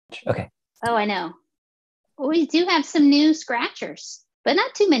Okay. Oh, I know. Well, we do have some new scratchers, but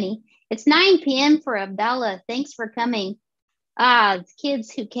not too many. It's 9 p.m. for Abdallah. Thanks for coming. It's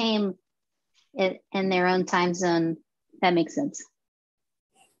kids who came in their own time zone. That makes sense.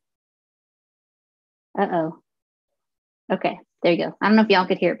 Uh-oh. Okay, there you go. I don't know if y'all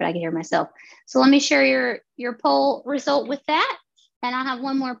could hear it, but I can hear myself. So let me share your poll result with that. And I'll have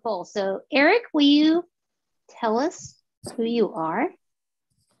one more poll. So Eric, will you tell us who you are?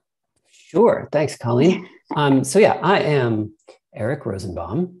 Sure. Thanks, Colleen. So yeah, I am Eric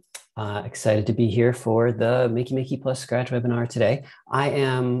Rosenbaum. Excited to be here for the Makey Makey Plus Scratch webinar today. I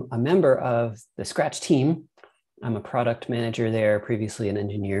am a member of the Scratch team. I'm a product manager there, previously an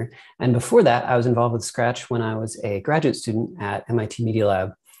engineer. And before that, I was involved with Scratch when I was a graduate student at MIT Media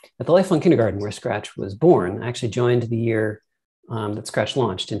Lab at the Lifelong Kindergarten, where Scratch was born. I actually joined the year that Scratch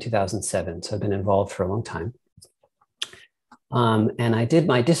launched in 2007. So I've been involved for a long time. And I did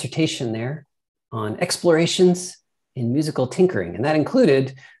my dissertation there on explorations in musical tinkering. And that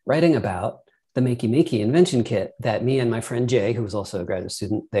included writing about the Makey Makey invention kit that me and my friend Jay, who was also a graduate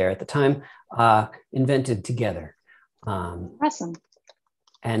student there at the time, invented together. Awesome.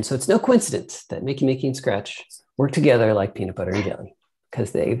 And so it's no coincidence that Makey Makey and Scratch work together like peanut butter and jelly,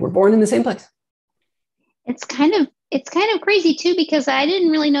 because they were born in the same place. It's kind of crazy too, because I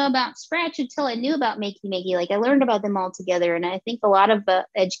didn't really know about Scratch until I knew about Makey Makey. Like I learned about them all together, and I think a lot of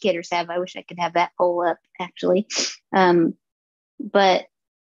educators have. I wish I could have that poll up actually, but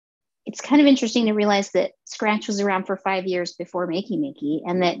it's kind of interesting to realize that Scratch was around for 5 years before Makey Makey,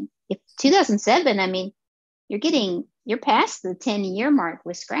 and that if 2007, I mean, you're past the 10-year mark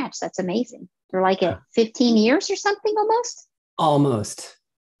with Scratch. That's amazing. They're like at 15 years or something almost. Almost.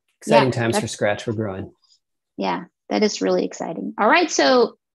 Exciting times for Scratch. We're growing. Yeah, that is really exciting. All right,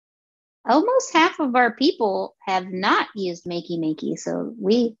 so almost half of our people have not used Makey Makey, so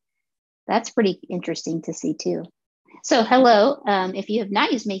that's pretty interesting to see too. So hello, if you have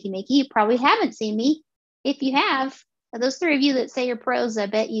not used Makey Makey, you probably haven't seen me. If you have, those three of you that say you're pros, I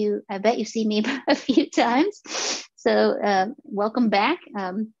bet you see me a few times. So welcome back.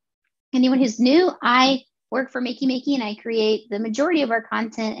 Anyone who's new, I work for Makey Makey, and I create the majority of our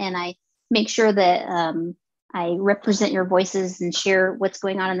content, and I make sure that I represent your voices and share what's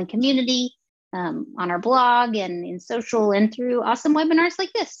going on in the community, on our blog and in social and through awesome webinars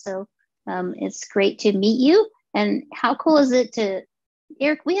like this. So it's great to meet you. And how cool is it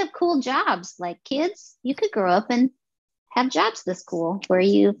Eric, we have cool jobs. Like kids, you could grow up and have jobs this cool where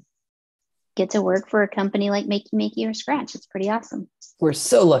you get to work for a company like Makey Makey or Scratch. It's pretty awesome. We're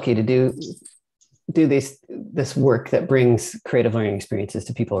so lucky to do this work that brings creative learning experiences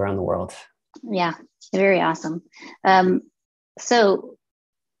to people around the world. Yeah, very awesome. So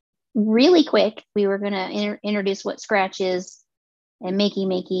really quick, we were going to introduce what Scratch is and Makey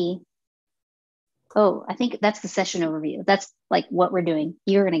Makey. Oh, I think that's the session overview. That's like what we're doing.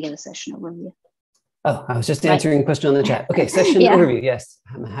 You're going to give a session overview. Oh, I was just answering a question on the chat. Okay, session overview. Yes,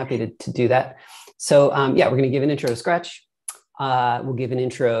 I'm happy to do that. So yeah, we're going to give an intro to Scratch. We'll give an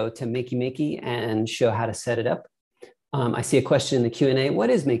intro to Makey Makey and show how to set it up. I see a question in the Q&A. What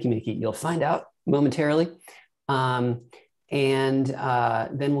is Makey Makey? You'll find out momentarily. And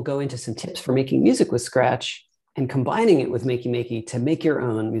then we'll go into some tips for making music with Scratch and combining it with Makey Makey to make your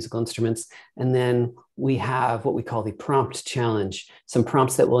own musical instruments. And then we have what we call the prompt challenge, some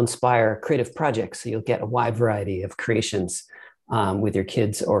prompts that will inspire creative projects. So you'll get a wide variety of creations with your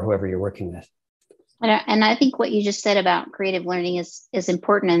kids or whoever you're working with. And I think what you just said about creative learning is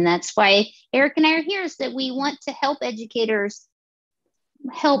important. And that's why Eric and I are here, is that we want to help educators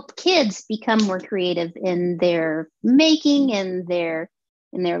help kids become more creative in their making and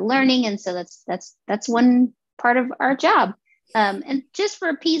in their learning. And so that's one part of our job. And just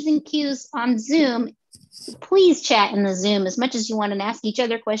for P's and Q's on Zoom, please chat in the Zoom as much as you want and ask each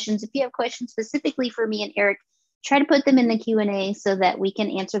other questions. If you have questions specifically for me and Eric, try to put them in the Q&A so that we can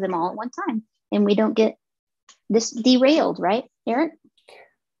answer them all at one time and we don't get this derailed, right, Eric?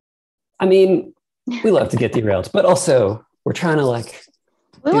 I mean, we love to get derailed, but also we're trying to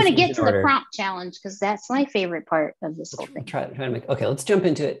we want to get to the prompt challenge, because that's my favorite part of this whole thing. Okay, let's jump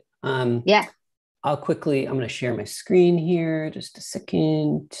into it. Yeah. I'm going to share my screen here. Just a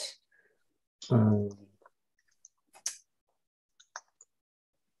second. Do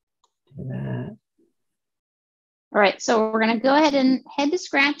that. All right, so we're going to go ahead and head to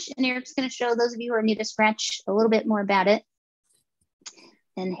Scratch, and Eric's going to show those of you who are new to Scratch a little bit more about it.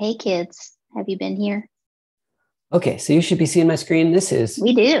 And hey, kids, have you been here? Okay, so you should be seeing my screen.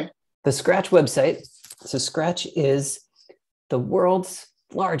 We do. The Scratch website. So Scratch is the world's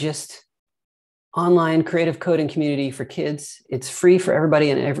largest online creative coding community for kids. It's free for everybody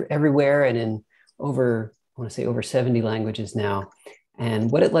and everywhere and in over, I want to say over 70 languages now.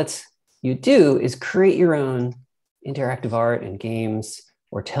 And what it lets you do is create your own interactive art and games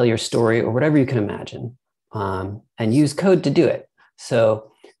or tell your story or whatever you can imagine, and use code to do it.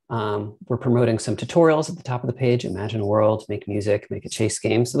 So we're promoting some tutorials at the top of the page: imagine a world, make music, make a chase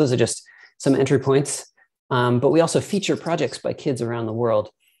game. So those are just some entry points. But we also feature projects by kids around the world.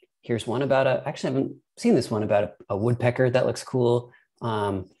 Here's one about actually I haven't seen this one about a woodpecker. That looks cool.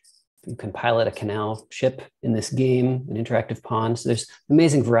 You can pilot a canal ship in this game, an interactive pond. So there's an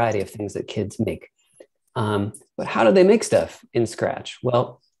amazing variety of things that kids make. But how do they make stuff in Scratch?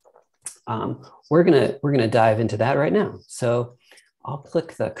 Well, we're gonna dive into that right now. So I'll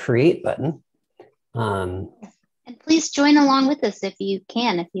click the Create button. And please join along with us if you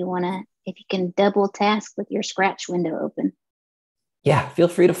can, if you can double task with your Scratch window open. Yeah, feel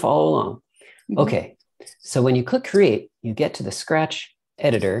free to follow along. Mm-hmm. Okay, so when you click Create, you get to the Scratch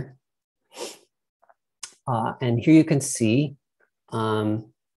editor. And here you can see,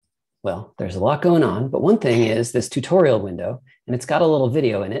 well, there's a lot going on, but one thing is this tutorial window, and it's got a little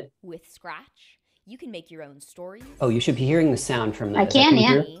video in it. With Scratch, you can make your own stories. Oh, you should be hearing the sound from that. I can,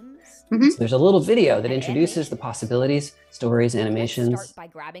 yeah. Mm-hmm. So there's a little video that introduces the possibilities, stories, animations. Start by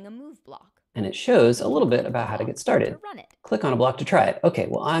grabbing a move block. And it shows a little bit about how to get started. Click on a block to try it. Okay,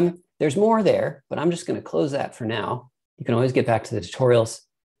 well, there's more there, but I'm just going to close that for now. You can always get back to the tutorials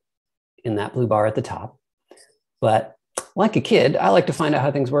in that blue bar at the top. But like a kid, I like to find out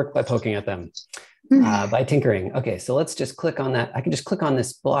how things work by poking at them, by tinkering. Okay, so let's just click on that. I can just click on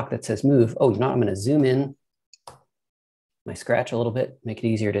this block that says move. Oh, you know what? I'm going to zoom in my Scratch a little bit, make it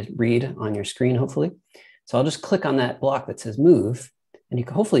easier to read on your screen, hopefully. So I'll just click on that block that says move, and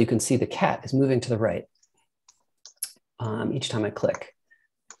hopefully you can see the cat is moving to the right each time I click.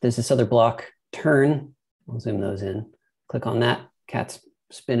 There's this other block, turn. I'll zoom those in. Click on that, cat's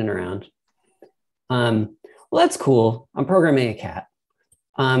spinning around. Well, that's cool. I'm programming a cat.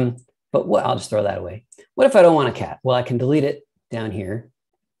 But I'll just throw that away. What if I don't want a cat? Well, I can delete it down here.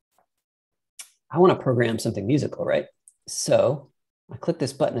 I want to program something musical, right? So I click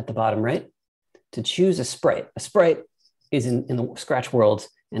this button at the bottom right to choose a sprite. A sprite is in the Scratch world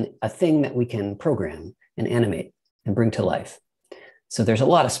and a thing that we can program and animate and bring to life. So there's a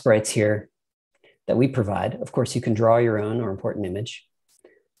lot of sprites here that we provide. Of course, you can draw your own or import an image.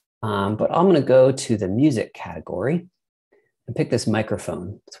 But I'm going to go to the music category and pick this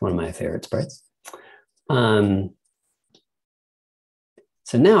microphone. It's one of my favorite sprites. So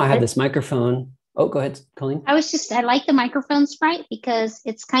now I have this microphone. Oh, go ahead, Colleen. I like the microphone sprite because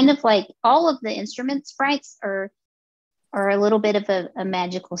it's kind of like all of the instrument sprites are a little bit of a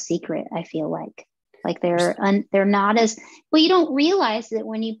magical secret, I feel like. Like they're not as, well, you don't realize that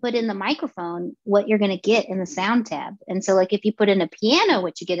when you put in the microphone, what you're going to get in the sound tab. And so like if you put in a piano,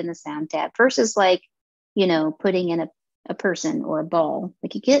 what you get in the sound tab versus like, putting in a person or a ball,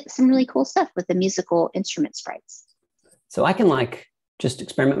 like you get some really cool stuff with the musical instrument sprites. So I can just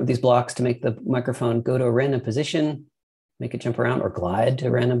experiment with these blocks to make the microphone go to a random position, make it jump around or glide to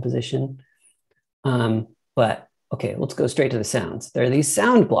a random position. But okay, let's go straight to the sounds. There are these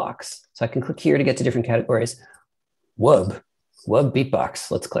sound blocks. So I can click here to get to different categories. Wub beatbox.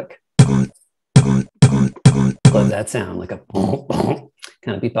 Let's click. Love that sound, like a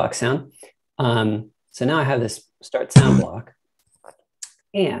kind of beatbox sound. So now I have this start sound block.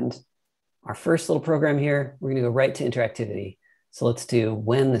 And our first little program here, we're going to go right to interactivity. So let's do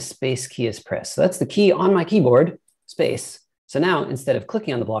when the space key is pressed. So that's the key on my keyboard, space. So now instead of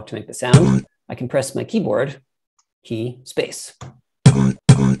clicking on the block to make the sound, I can press my keyboard key, space.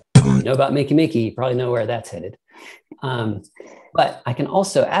 You know about Makey Makey, you probably know where that's headed. But I can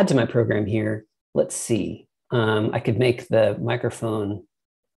also add to my program here. Let's see. I could make the microphone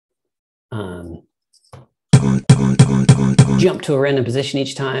jump to a random position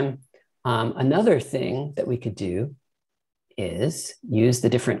each time. Another thing that we could do is use the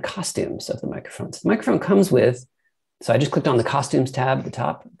different costumes of the microphone. So the microphone comes with, so I just clicked on the costumes tab at the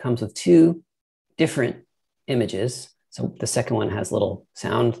top. It comes with 2 different images. So the second one has little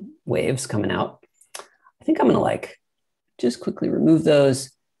sound waves coming out. I think I'm going to just quickly remove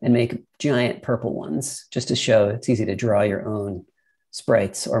those and make giant purple ones just to show it's easy to draw your own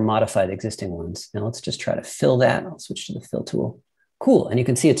sprites or modify the existing ones. Now let's just try to fill that. I'll switch to the fill tool. Cool. And you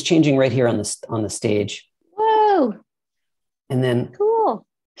can see it's changing right here on the stage. Whoa. And then cool.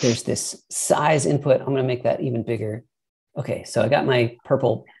 There's this size input. I'm going to make that even bigger. Okay, so I got my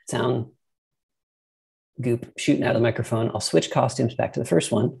purple sound goop shooting out of the microphone. I'll switch costumes back to the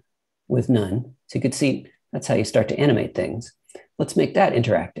first one with none. So you could see that's how you start to animate things. Let's make that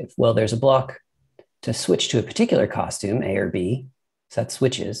interactive. Well, there's a block to switch to a particular costume, A or B. So that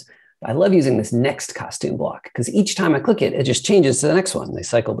switches. I love using this next costume block because each time I click it, it just changes to the next one. They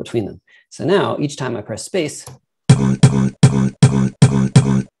cycle between them. So now each time I press space,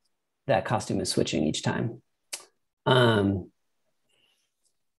 that costume is switching each time.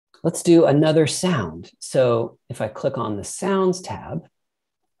 Let's do another sound. So if I click on the sounds tab,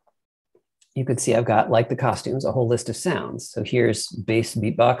 you can see I've got, like the costumes, a whole list of sounds. So here's bass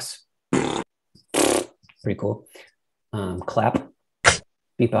beatbox, pretty cool. Clap,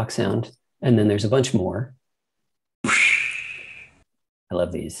 beatbox sound. And then there's a bunch more. I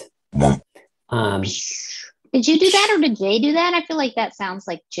love these. Did you do that or did Jay do that? I feel like that sounds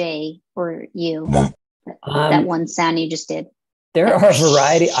like Jay or you. That one sound you just did. There are a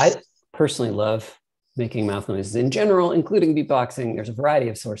variety. I personally love making mouth noises in general, including beatboxing. There's a variety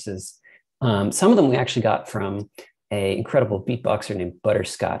of sources. Some of them we actually got from an incredible beatboxer named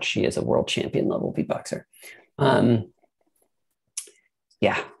Butterscotch. She is a world champion level beatboxer.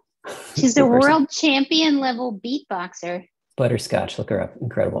 Yeah. She's a world champion level beatboxer. Butterscotch, look her up.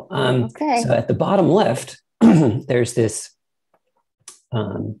 Incredible. Okay. So at the bottom left, there's this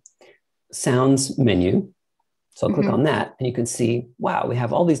sounds menu. So I'll click on that and you can see, wow, we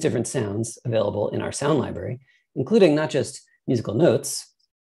have all these different sounds available in our sound library, including not just musical notes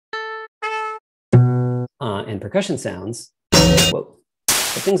and percussion sounds, but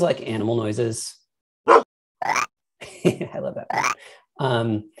things like animal noises. I love that.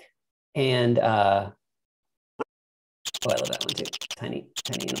 Oh, I love that one too. Tiny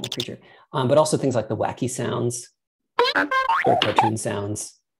animal creature. But also things like the wacky sounds or cartoon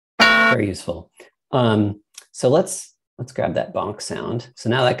sounds. Very useful. So let's grab that bonk sound. So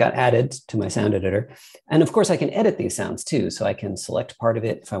now that got added to my sound editor. And of course I can edit these sounds too. So I can select part of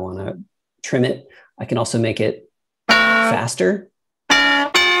it if I want to trim it. I can also make it faster. So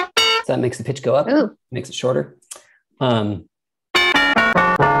that makes the pitch go up, makes it shorter. Whoa.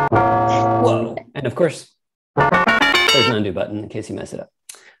 And of course, there's an undo button in case you mess it up.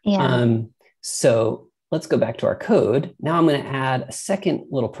 Yeah. So let's go back to our code. Now I'm going to add a second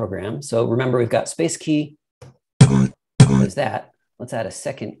little program. So remember, we've got space key. There's that. Let's add a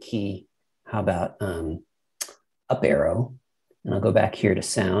second key. How about up arrow? And I'll go back here to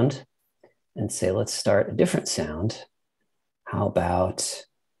sound and say, let's start a different sound. How about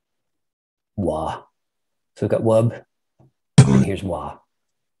wah? So we've got wub, and here's wah.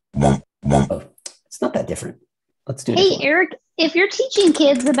 Oh, it's not that different. Let's do it. Hey, Eric, if you're teaching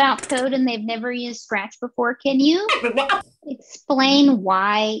kids about code and they've never used Scratch before, can you explain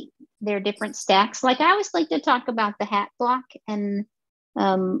why there are different stacks? Like, I always like to talk about the hat block and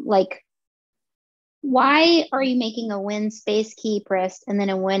like, why are you making a when space key pressed and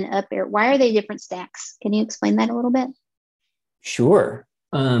then a when up arrow? Why are they different stacks? Can you explain that a little bit? Sure.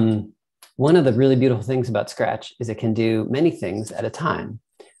 One of the really beautiful things about Scratch is it can do many things at a time.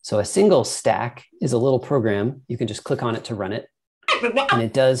 So a single stack is a little program. You can just click on it to run it. And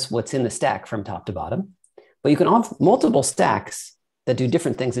it does what's in the stack from top to bottom. But you can have multiple stacks that do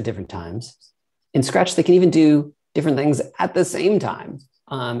different things at different times. In Scratch, they can even do different things at the same time.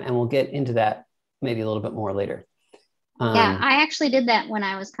 And we'll get into that maybe a little bit more later. Yeah, I actually did that when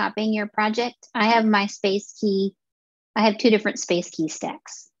I was copying your project. I have my space key. I have 2 different space key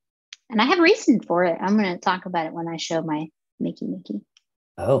stacks. And I have a reason for it. I'm going to talk about it when I show my Makey Makey.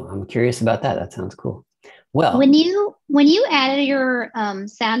 Oh, I'm curious about that. That sounds cool. Well, when you added your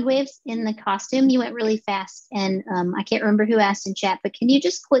sound waves in the costume, you went really fast. And I can't remember who asked in chat, but can you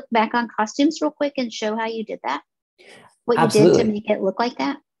just click back on costumes real quick and show how you did that? What absolutely. You did to make it look like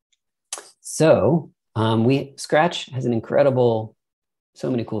that? So Scratch has an incredible, so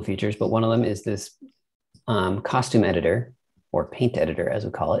many cool features, but one of them is this costume editor or paint editor, as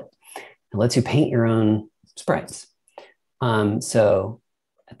we call it. It lets you paint your own sprites. So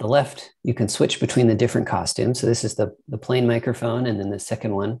at the left, you can switch between the different costumes. So this is the plain microphone. And then the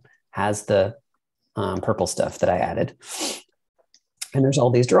second one has the purple stuff that I added. And there's all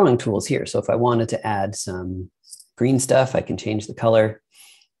these drawing tools here. So if I wanted to add some green stuff, I can change the color.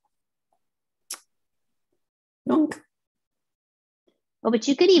 Nonk. Oh, but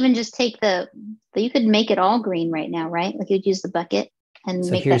you could even just take you could make it all green right now, right? Like you'd use the bucket and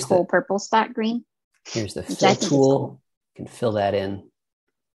make that whole purple spot green. Here's the fill tool. Cool. You can fill that in.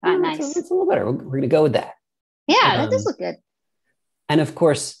 Ah, nice. It's a little better. We're going to go with that. Yeah, that does look good. And of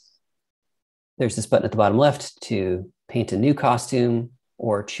course, there's this button at the bottom left to paint a new costume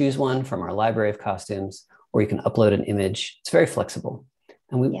or choose one from our library of costumes, or you can upload an image. It's very flexible.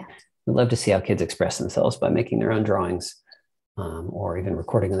 And we love to see how kids express themselves by making their own drawings or even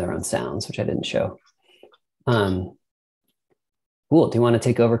recording their own sounds, which I didn't show. Cool. Do you want to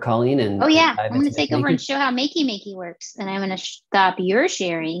take over, Colleen? And oh yeah, dive I'm going into to take Makey over Makey? and show how Makey Makey works. And I'm going to stop your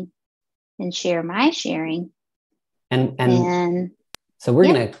sharing and share my sharing. And so we're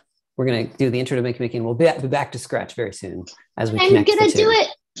gonna do the intro to Makey Makey, and we'll be back to scratch very soon as we connect the two. I'm gonna do it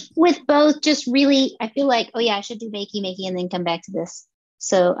with both. Just really, I feel like, oh yeah, I should do Makey Makey and then come back to this.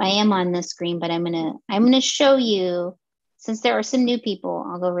 So I am on the screen, but I'm gonna show you, since there are some new people,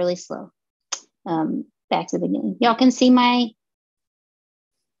 I'll go really slow. Back to the beginning. Y'all can see my.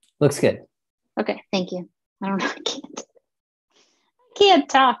 Looks good. Okay, thank you. I don't know. I can't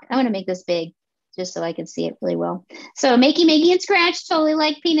talk. I'm gonna make this big, just so I can see it really well. So Makey Makey and Scratch, totally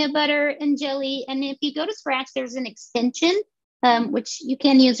like peanut butter and jelly. And if you go to Scratch, there's an extension, which you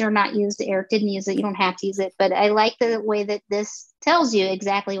can use or not use. Eric didn't use it. You don't have to use it. But I like the way that this tells you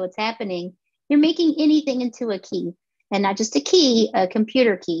exactly what's happening. You're making anything into a key, and not just a key, a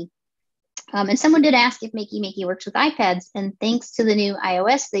computer key. And someone did ask if Makey Makey works with iPads. And thanks to the new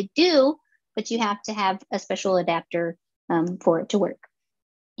iOS, they do. But you have to have a special adapter for it to work.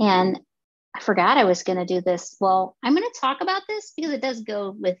 And I forgot I was going to do this. Well, I'm going to talk about this because it does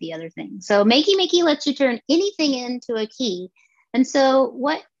go with the other thing. So Makey Makey lets you turn anything into a key. And so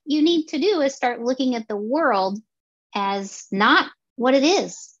what you need to do is start looking at the world as not what it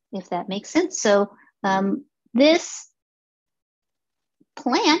is, if that makes sense. So this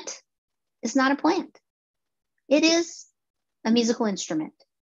plant is not a plant. It is a musical instrument,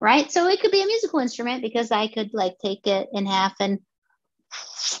 right? So it could be a musical instrument because I could like take it in half and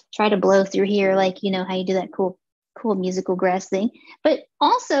try to blow through here, like, you know, how you do that cool musical grass thing. But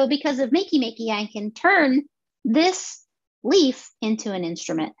also because of Makey Makey, I can turn this leaf into an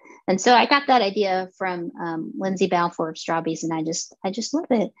instrument. And so I got that idea from Lindsay Balfour of Strawbees, and I just love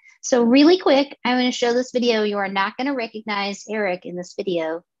it. So really quick, I'm going to show this video. You are not going to recognize Eric in this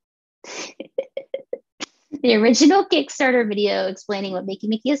video. The original Kickstarter video explaining what Makey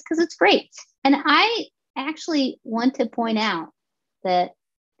Makey is, because it's great. And I actually want to point out that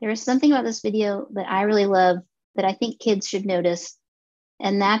there is something about this video that I really love that I think kids should notice.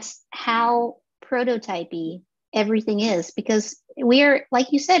 And that's how prototypey everything is, because we're,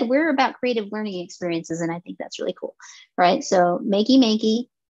 like you said, we're about creative learning experiences. And I think that's really cool, right? So Makey Makey,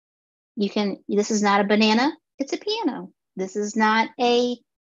 this is not a banana, it's a piano. This is not a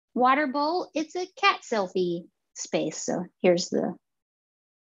water bowl, it's a cat selfie space. So here's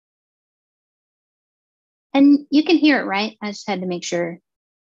and you can hear it, right? I just had to make sure.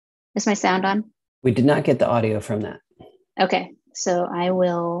 Is my sound on? We did not get the audio from that. Okay, so I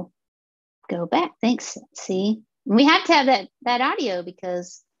will go back. Thanks. See, we have to have that audio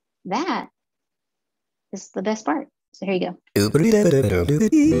because that is the best part. So here you go.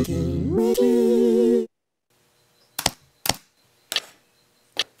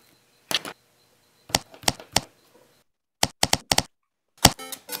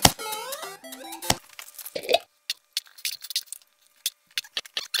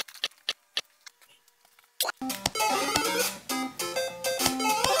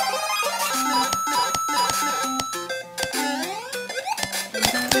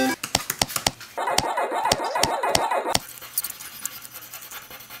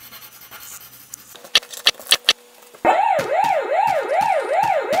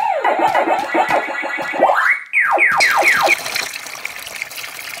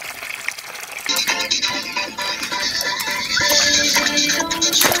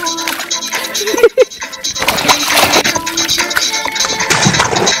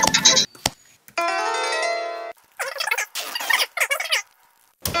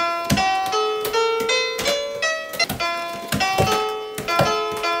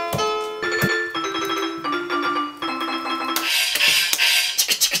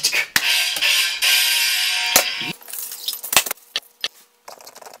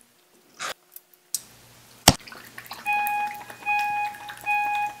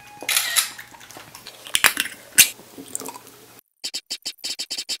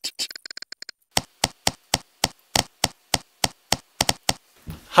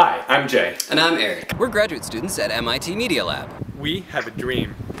 Hi, I'm Jay. And I'm Eric. We're graduate students at MIT Media Lab. We have a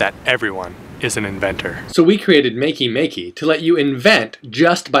dream that everyone is an inventor. So we created Makey Makey to let you invent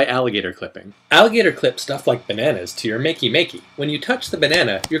just by alligator clipping. Alligator clip stuff like bananas to your Makey Makey. When you touch the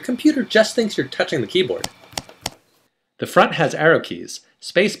banana, your computer just thinks you're touching the keyboard. The front has arrow keys,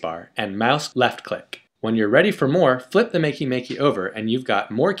 spacebar, and mouse left click. When you're ready for more, flip the Makey Makey over and you've got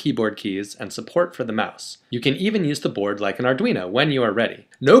more keyboard keys and support for the mouse. You can even use the board like an Arduino when you are ready.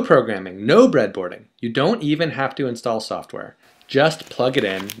 No programming, no breadboarding. You don't even have to install software. Just plug it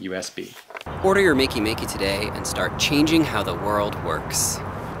in USB. Order your Makey Makey today and start changing how the world works.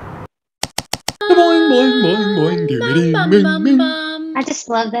 Boing, boing, boing, boing, doo-doo-doo, I just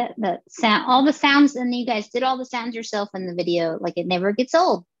love that the sound, all the sounds, and you guys did all the sounds yourself in the video. Like it never gets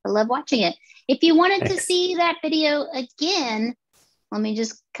old. I love watching it. If you wanted to see that video again, let me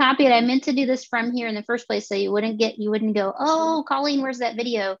just copy it. I meant to do this from here in the first place, so you wouldn't go, oh, Colleen, where's that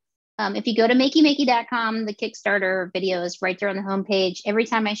video? If you go to makeymakey.com, the Kickstarter video is right there on the homepage. Every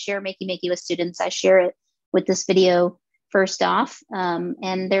time I share Makey Makey with students, I share it with this video first off.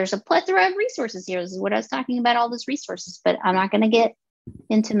 And there's a plethora of resources here. This is what I was talking about, all these resources, but I'm not going to get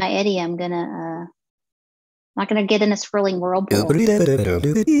into my Eddie. I'm not going to get in a swirling whirlpool. I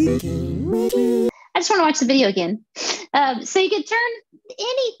just want to watch the video again. So you can turn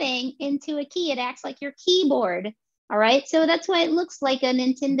anything into a key. It acts like your keyboard. All right. So that's why it looks like a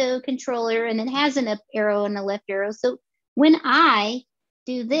Nintendo controller, and it has an up arrow and a left arrow. So when I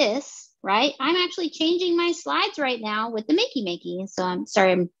do this, right, I'm actually changing my slides right now with the Makey Makey. So I'm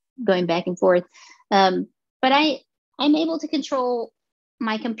sorry, I'm going back and forth. But I'm able to control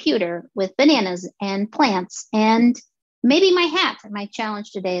my computer with bananas and plants and maybe my hat. My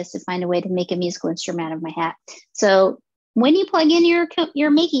challenge today is to find a way to make a musical instrument out of my hat. So when you plug in your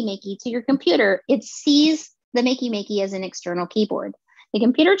Makey Makey to your computer, it sees the Makey Makey as an external keyboard. The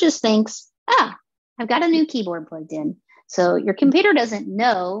computer just thinks, I've got a new keyboard plugged in. So your computer doesn't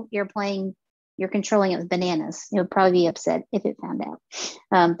know you're controlling it with bananas. It would probably be upset if it found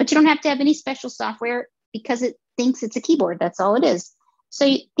out. But you don't have to have any special software because it thinks it's a keyboard. That's all it is. So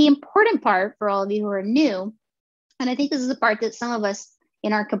the important part for all of you who are new, and I think this is the part that some of us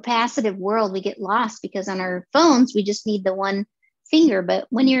in our capacitive world, we get lost because on our phones, we just need the one finger. But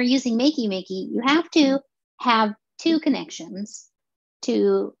when you're using Makey Makey, you have to have two connections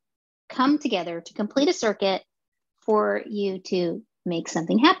to come together to complete a circuit for you to make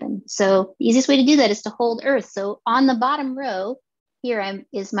something happen. So the easiest way to do that is to hold Earth. So on the bottom row here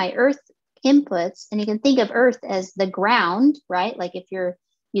is my Earth inputs, and you can think of Earth as the ground, right? Like if you're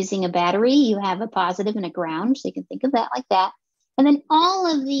using a battery, you have a positive and a ground. So you can think of that like that. And then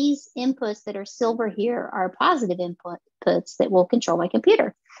all of these inputs that are silver here are positive inputs that will control my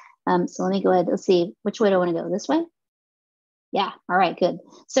computer. So let me go ahead. Let's see, which way do I want to go? This way? Yeah. All right, good.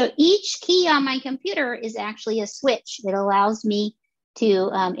 So each key on my computer is actually a switch that allows me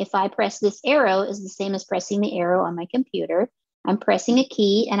to, if I press this arrow, is the same as pressing the arrow on my computer. I'm pressing a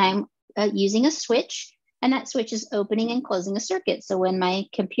key and I'm using a switch, and that switch is opening and closing a circuit. So when my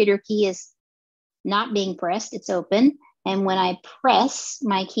computer key is not being pressed, it's open. And when I press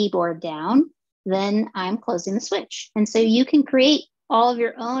my keyboard down, then I'm closing the switch. And so you can create all of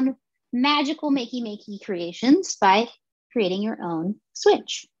your own magical Makey Makey creations by creating your own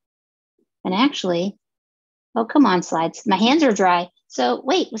switch. And actually, oh, come on, slides. My hands are dry. So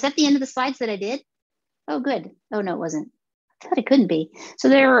wait, was that the end of the slides that I did? Oh, good. Oh, no, it wasn't. I thought it couldn't be. So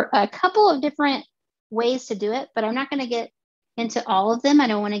there are a couple of different ways to do it, but I'm not going to get into all of them. I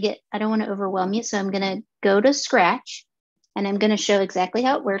don't want to overwhelm you. So I'm going to go to Scratch, and I'm going to show exactly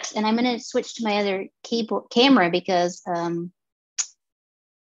how it works. And I'm going to switch to my other keyboard camera because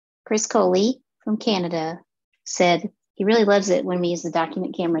Chris Coley from Canada said he really loves it when we use the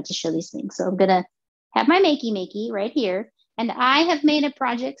document camera to show these things. So I'm going to have my Makey Makey right here. And I have made a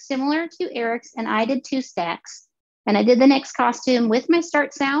project similar to Eric's, and I did 2 stacks. And I did the next costume with my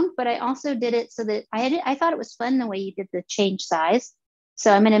start sound, but I also did it so that I thought it was fun the way you did the change size.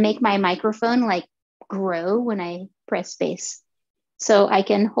 So I'm going to make my microphone like grow when I press space. So I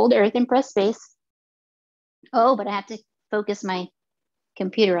can hold Earth and press space. Oh, but I have to focus my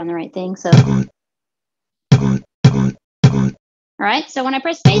computer on the right thing. So, all right. So when I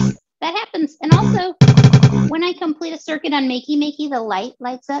press space, that happens. And also when I complete a circuit on Makey Makey, the light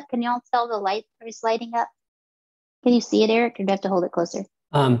lights up. Can y'all tell the light is lighting up? Can you see it, Eric? Or do I have to hold it closer?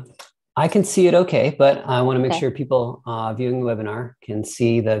 I can see it okay, but I want to make sure people viewing the webinar can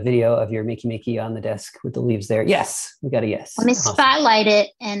see the video of your Makey Makey on the desk with the leaves there. Yes, we got a yes. Let me spotlight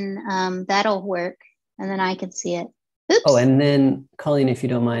it, and that'll work, and then I can see it. Oops. Oh, and then Colleen, if you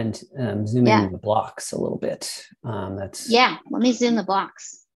don't mind zooming the blocks a little bit. Yeah, let me zoom the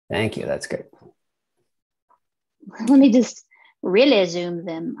blocks. Thank you. That's great. Let me just really zoom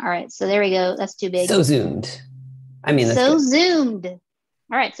them. All right, so there we go. That's too big. So zoomed. I mean, that's so good. Zoomed. All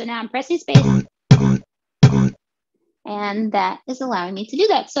right, so now I'm pressing space. And that is allowing me to do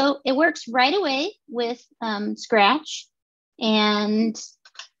that. So it works right away with Scratch. And,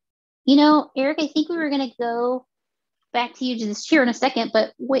 you know, Eric, I think we were going to go back to you just here in a second.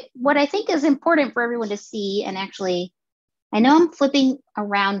 But what I think is important for everyone to see, and actually, I know I'm flipping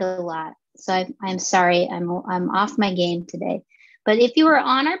around a lot. So I'm sorry, I'm off my game today. But if you were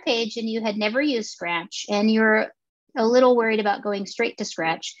on our page and you had never used Scratch and you're a little worried about going straight to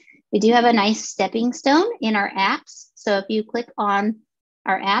Scratch, we do have a nice stepping stone in our apps. So if you click on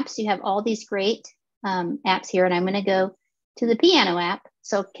our apps, you have all these great apps here, and I'm going to go to the piano app.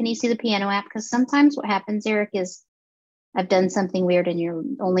 So can you see the piano app? Because sometimes what happens, Eric, is I've done something weird and you're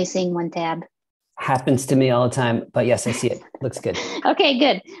only seeing one tab. Happens to me all the time, but yes, I see it. Looks good. Okay,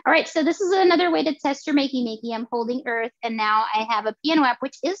 good. All right, so this is another way to test your Makey Makey. I'm holding Earth, and now I have a piano app,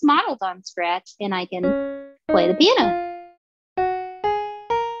 which is modeled on Scratch, and I can play the piano.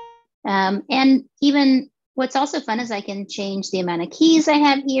 And even what's also fun is I can change the amount of keys I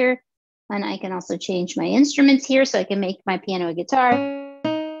have here, and I can also change my instruments here, so I can make my piano a guitar,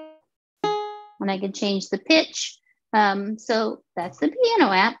 and I can change the pitch. So that's the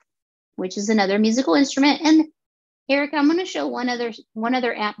piano app, which is another musical instrument. And Eric, I'm going to show one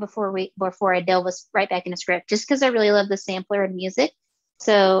other app before I delve us right back into Scratch, just because I really love the sampler and music.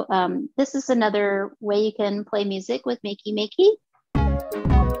 So this is another way you can play music with Makey Makey.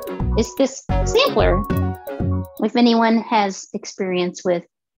 It's this sampler. If anyone has experience with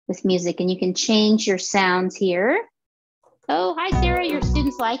music, and you can change your sounds here. Oh, hi Sarah, your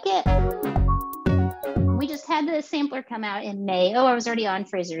students like it. We just had the sampler come out in May. Oh, I was already on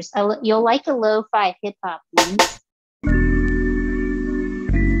Fraser's. You'll like the lo-fi hip hop ones.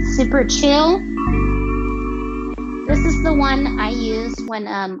 Super chill. This is the one I use when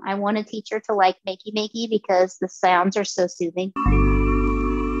I want a teacher to like Makey Makey because the sounds are so soothing.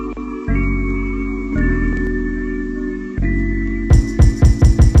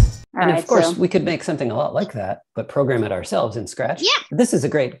 And of course, we could make something a lot like that, but program it ourselves in Scratch. Yeah. This is a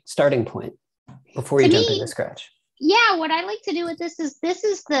great starting point before you jump into Scratch. Yeah, what I like to do with this is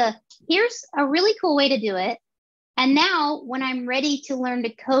here's a really cool way to do it. And now when I'm ready to learn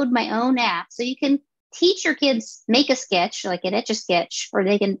to code my own app, so you can teach your kids make a sketch, like an Etch-a-Sketch, or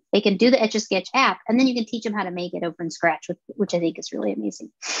they can do the Etch-a-Sketch app, and then you can teach them how to make it over in Scratch, which I think is really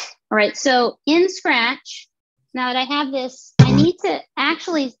amazing. All right, so in Scratch, now that I have this, I need to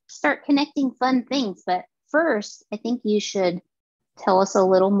actually start connecting fun things. But first, I think you should tell us a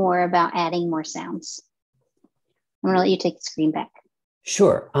little more about adding more sounds. I'm going to let you take the screen back.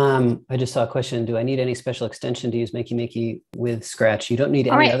 Sure. I just saw a question. Do I need any special extension to use Makey Makey with Scratch? You don't need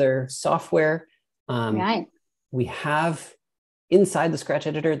any other software. Right. We have inside the Scratch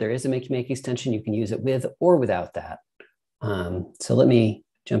editor, there is a Makey Makey extension. You can use it with or without that. So let me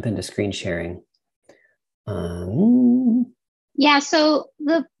jump into screen sharing. Yeah, so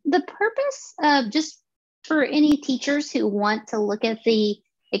the purpose of just for any teachers who want to look at the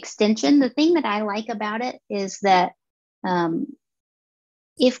extension, the thing that I like about it is that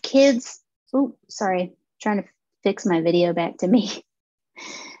if kids, trying to fix my video back to me.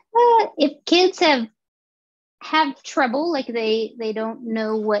 If kids have trouble, like they don't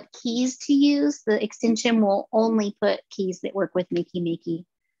know what keys to use, the extension will only put keys that work with Makey Makey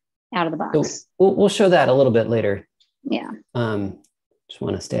out of the box. So we'll show that a little bit later. Yeah. Just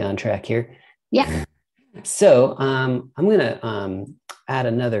want to stay on track here. Yeah. So I'm going to add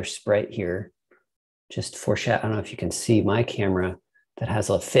another sprite here. Just foreshadow. I don't know if you can see my camera that has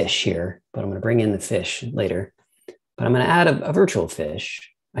a fish here, but I'm going to bring in the fish later. But I'm going to add a virtual fish.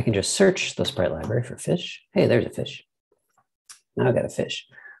 I can just search the sprite library for fish. Hey, there's a fish. Now I've got a fish.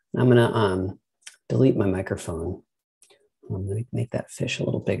 I'm going to delete my microphone. I'm going to make that fish a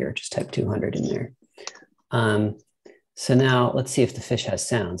little bigger. Just type 200 in there. So now let's see if the fish has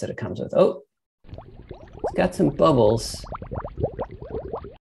sounds that it comes with. Oh, it's got some bubbles.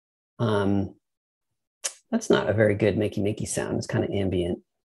 That's not a very good Makey Makey sound. It's kind of ambient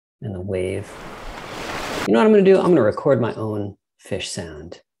in the wave. You know what I'm going to do? I'm going to record my own fish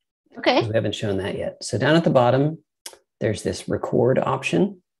sound. Okay. We haven't shown that yet. So down at the bottom, there's this record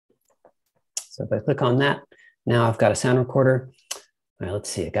option. So if I click on that, now I've got a sound recorder. All right, let's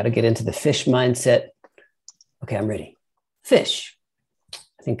see. I got to get into the fish mindset. Okay, I'm ready. Fish.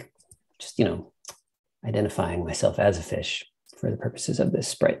 I think just, identifying myself as a fish for the purposes of this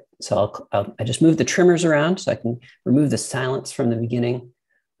sprite. So I just move the trimmers around so I can remove the silence from the beginning.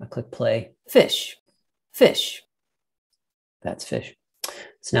 I click play. Fish. Fish. That's fish.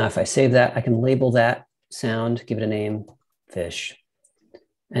 So now if I save that, I can label that sound, give it a name, fish.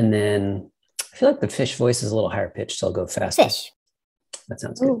 And then I feel like the fish voice is a little higher pitched, so I'll go faster. Fish. That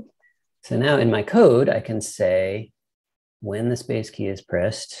sounds good. Ooh. So now in my code, I can say when the space key is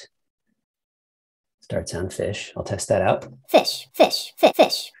pressed, start sound fish. I'll test that out. Fish, fish, fish,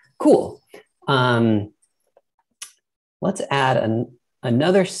 fish. Cool. Let's add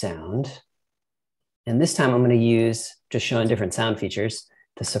another sound. And this time I'm going to use, just showing different sound features,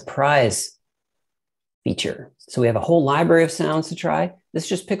 the surprise feature. So we have a whole library of sounds to try. This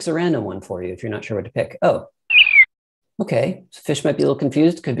just picks a random one for you if you're not sure what to pick. Oh, okay. So fish might be a little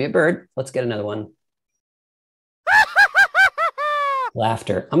confused. Could be a bird. Let's get another one.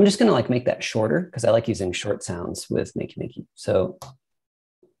 laughter. I'm just gonna like make that shorter because I like using short sounds with Makey Makey. So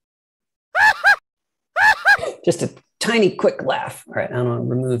just a tiny quick laugh. All right, I'm gonna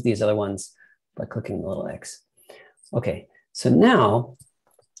remove these other ones by clicking the little X. Okay, so now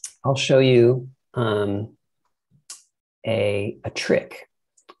I'll show you a trick,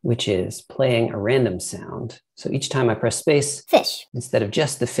 which is playing a random sound. So each time I press space, Fish. instead of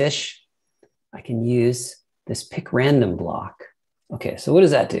just the fish, I can use this pick random block. Okay, so what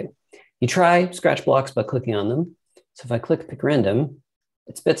does that do? You try scratch blocks by clicking on them. So if I click pick random,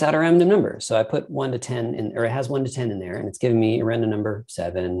 it spits out a random number. So I put 1 to 10 in, or it has 1 to 10 in there, and it's giving me a random number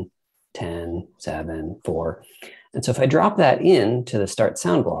 7, 10, 7, 4. And so if I drop that in to the start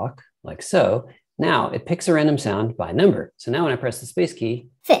sound block, like so, now it picks a random sound by number. So now when I press the space key,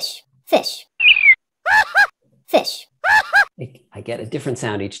 Fish. Fish. Fish. I get a different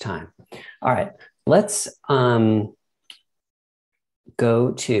sound each time. All right, let's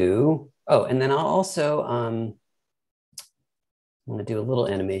go to, oh, and then I'll also, I'm gonna do a little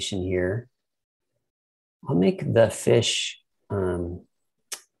animation here. I'll make the fish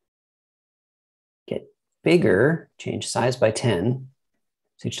get bigger, change size by 10.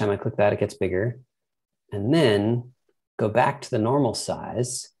 So each time I click that, it gets bigger. And then go back to the normal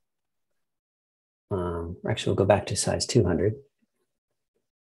size. Actually, we'll go back to size 200.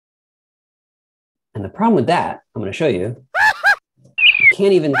 And the problem with that, I'm going to show you, you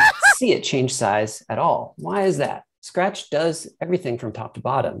can't even see it change size at all. Why is that? Scratch does everything from top to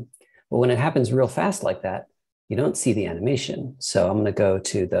bottom. But when it happens real fast like that, you don't see the animation. So I'm going to go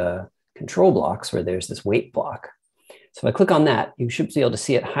to the control blocks where there's this wait block. So if I click on that, you should be able to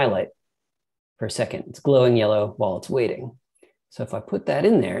see it highlight for a second. It's glowing yellow while it's waiting. So if I put that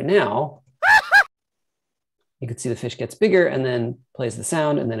in there now, you can see the fish gets bigger and then plays the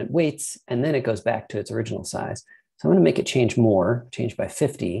sound and then it waits and then it goes back to its original size. So I'm going to make it change more, change by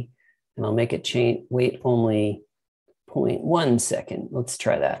 50, and I'll make it wait only 0.1 second. Let's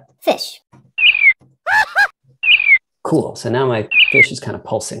try that. Fish. Cool. So now my fish is kind of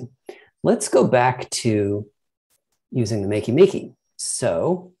pulsing. Let's go back to using the Makey Makey.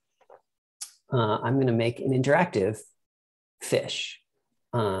 So I'm going to make an interactive fish.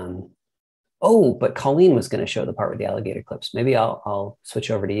 Oh, but Colleen was going to show the part with the alligator clips. Maybe I'll switch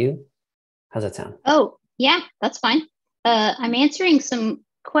over to you. How's that sound? Oh, yeah, that's fine. I'm answering some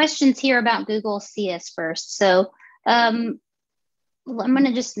questions here about Google CS first. So I'm going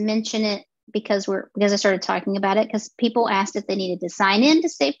to just mention it because I started talking about it because people asked if they needed to sign in to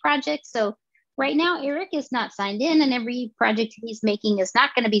save projects. So right now, Eric is not signed in and every project he's making is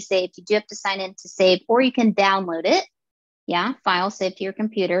not going to be saved. You do have to sign in to save, or you can download it. Yeah, file saved to your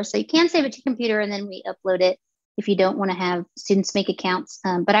computer. So you can save it to your computer and then re-upload it if you don't want to have students make accounts.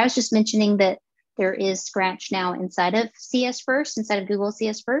 But I was just mentioning that there is Scratch now inside of CS First, inside of Google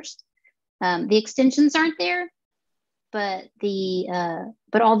CS First. The extensions aren't there, but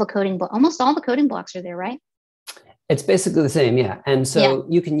all the coding, almost all the coding blocks are there, right? It's basically the same, yeah. And so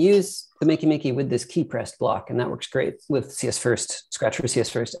you can use the Makey Makey with this key pressed block, and that works great with CS First, Scratch for CS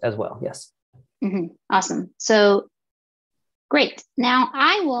First as well, yes. Mm-hmm. Awesome. So great. Now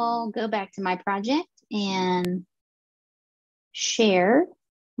I will go back to my project and share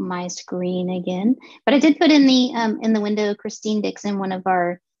my screen again. But I did put in the window Christine Dixon, one of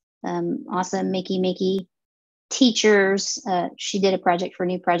our awesome Makey Makey teachers. She did a project for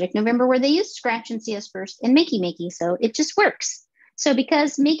New Project November where they used Scratch and CS First and Makey Makey. So it just works. So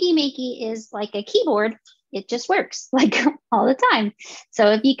because Makey Makey is like a keyboard, it just works like all the time.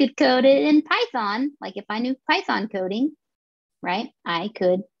 So if you could code it in Python, like if I knew Python coding, right, I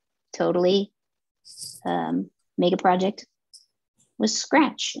could totally make a project with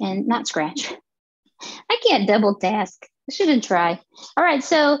Scratch and not Scratch. I can't double task. I shouldn't try. All right,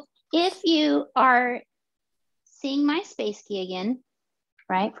 so if you are seeing my space key again,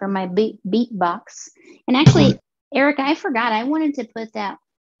 right, for my beat box, and actually, Eric, I forgot, I wanted to put that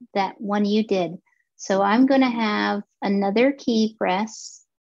one you did. So I'm gonna have another key press,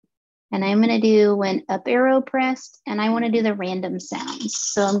 and I'm gonna do when up arrow pressed, and I wanna do the random sounds.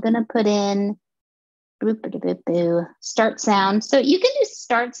 So I'm gonna put in start sound. So you can do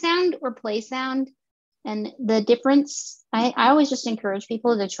start sound or play sound. And the difference, I always just encourage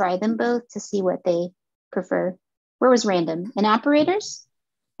people to try them both to see what they prefer. Where was random? And operators?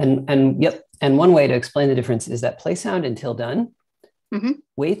 And yep. And one way to explain the difference is that play sound until done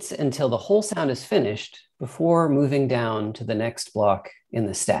waits until the whole sound is finished before moving down to the next block in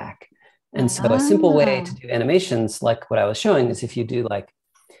the stack. And so a simple way to do animations like what I was showing is if you do like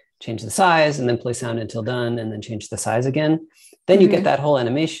change the size and then play sound until done and then change the size again, then you get that whole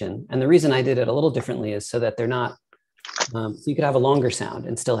animation. And the reason I did it a little differently is so that they're not So you could have a longer sound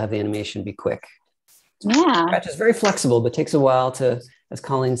and still have the animation be quick. Yeah. Scratch is very flexible, but takes a while to, as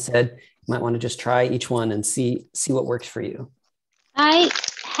Colleen said, you might want to just try each one and see what works for you. I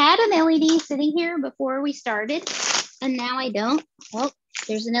had an LED sitting here before we started, and now I don't. Oh,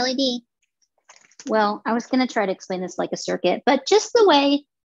 there's an LED. Well, I was going to try to explain this like a circuit, but just the way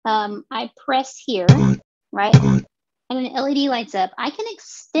I press here, right, and an LED lights up, I can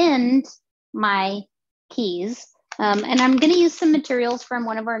extend my keys. And I'm going to use some materials from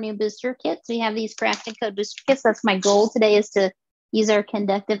one of our new booster kits. We have these craft and code booster kits. That's my goal today, is to use our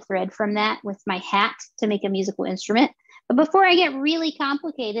conductive thread from that with my hat to make a musical instrument. But before I get really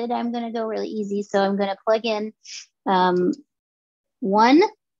complicated, I'm going to go really easy. So I'm going to plug in one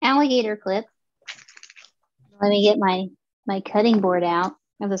alligator clip. Let me get my cutting board out.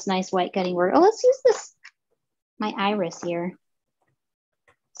 I have this nice white cutting board. Oh, let's use this, my iris here.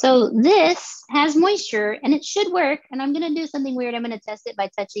 So this has moisture and it should work. And I'm going to do something weird. I'm going to test it by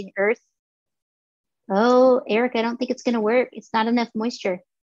touching earth. Oh, Eric, I don't think it's going to work. It's not enough moisture.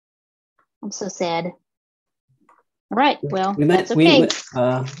 I'm so sad. All right. Well, that's okay.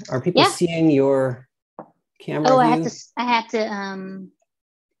 Are people seeing your camera? Oh, view? I had to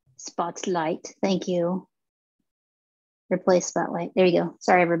spotlight. Thank you. Replace spotlight. There you go.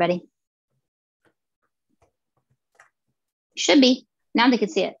 Sorry, everybody. Should be. Now they can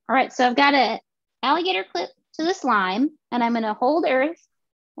see it. All right, so I've got an alligator clip to this lime, and I'm going to hold earth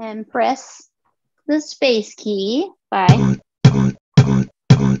and press the space key by. All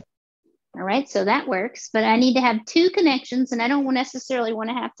right, so that works, but I need to have two connections, and I don't necessarily want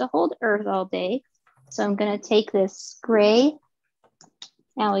to have to hold earth all day. So I'm going to take this gray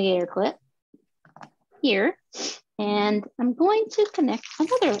alligator clip here, and I'm going to connect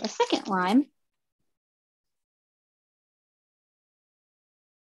a second lime.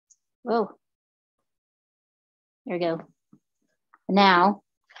 Whoa. There we go. Now,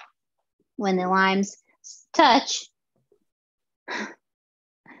 when the limes touch, I'm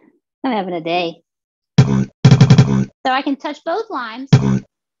having a day. So I can touch both limes.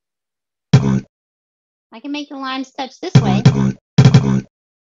 I can make the limes touch this way.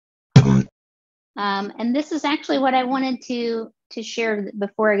 And this is actually what I wanted to share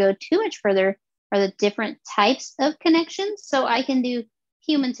before I go too much further, are the different types of connections. So I can do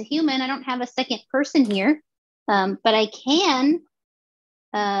human to human. I don't have a second person here, but I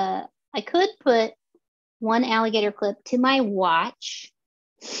could put one alligator clip to my watch,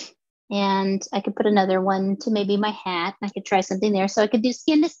 and I could put another one to maybe my hat. I could try something there. So I could do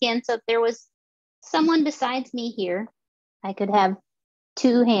skin to skin. So if there was someone besides me here, I could have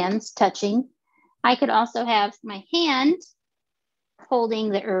two hands touching. I could also have my hand holding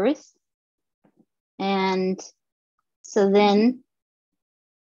the earth. And so then,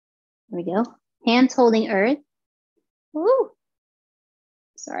 there we go. Hands holding earth. Woo.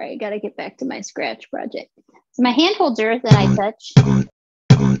 Sorry, I gotta get back to my scratch project. So my hand holds earth and I touch.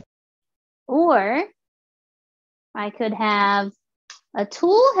 Or I could have a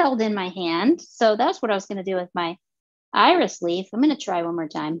tool held in my hand. So that's what I was gonna do with my iris leaf. I'm gonna try one more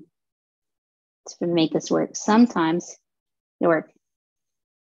time to make this work. Sometimes it works.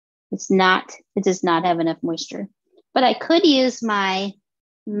 It does not have enough moisture. But I could use my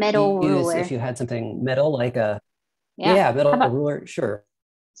metal ruler. If you had something metal, like a metal ruler, sure.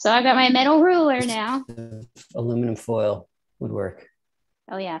 So I got my metal ruler now. Aluminum foil would work.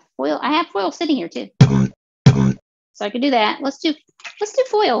 Oh yeah, foil. I have foil sitting here too. So I could do that. Let's do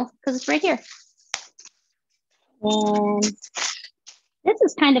foil because it's right here. And this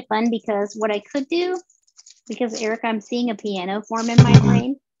is kind of fun because what I could do, because Eric, I'm seeing a piano form in my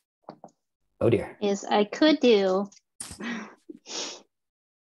brain. Oh dear. Is I could do,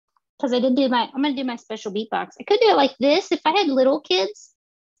 because I'm going to do my special beatbox. I could do it like this. If I had little kids,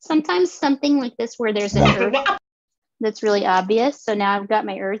 sometimes something like this where there's an earth that's really obvious. So now I've got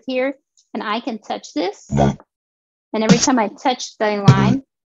my earth here and I can touch this. And every time I touch the line,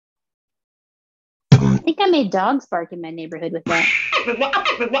 I think I made dogs bark in my neighborhood with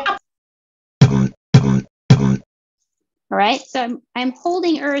that. All right, so I'm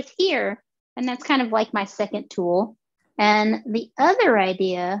holding earth here, and that's kind of like my second tool. And the other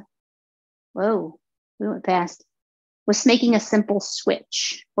idea, whoa, we went fast, was making a simple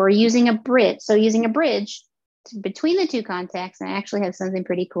switch or using a bridge. So using a bridge between the two contacts, and I actually have something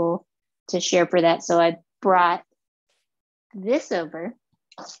pretty cool to share for that. So I brought this over,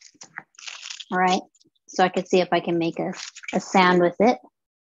 all right, so I could see if I can make a sound with it.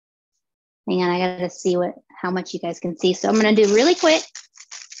 Hang on, I gotta see how much you guys can see. So I'm gonna do really quick.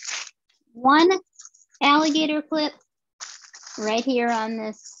 One alligator clip right here on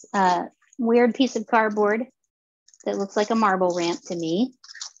this weird piece of cardboard. that looks like a marble ramp to me.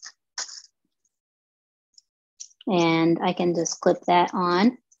 And I can just clip that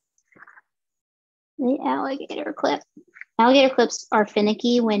on the alligator clip. Alligator clips are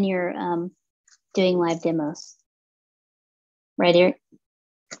finicky when you're doing live demos. Right, Eric?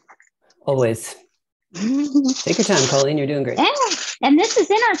 Always. Take your time, Colleen. You're doing great. Yeah. And this is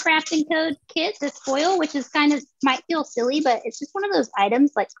in our crafting code kit, this foil, which is kind of, might feel silly, but it's just one of those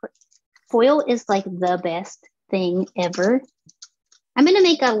items. Like foil is like the best thing ever. I'm going to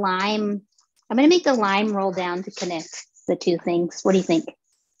make a lime roll down to connect the two things. What do you think?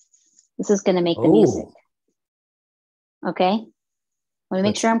 This is going to make the music. Okay. Let me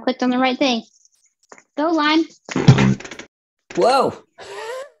make sure I'm clicked on the right thing. Go, lime. Whoa.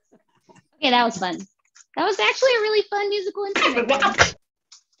 Okay, that was fun. That was actually a really fun musical instrument.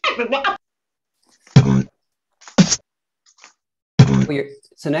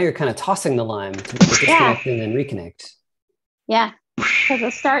 So now you're kind of tossing the lime to disconnect and then reconnect. Yeah. Because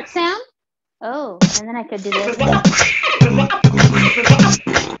a start sound. Oh, and then I could do this.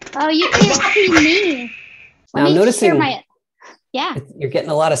 Oh, you can't see me. Now I'm noticing you're getting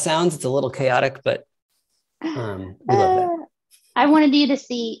a lot of sounds. It's a little chaotic, but we love that. I wanted you to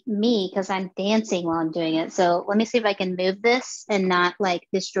see me because I'm dancing while I'm doing it. So let me see if I can move this and not like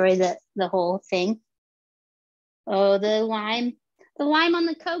destroy the whole thing. Oh, the lime on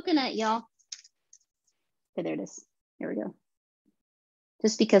the coconut, y'all. Okay, there it is. Here we go.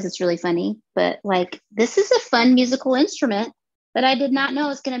 Just because it's really funny, but like this is a fun musical instrument that I did not know I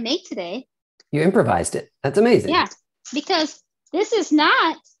was going to make today. You improvised it. That's amazing. Yeah, because this is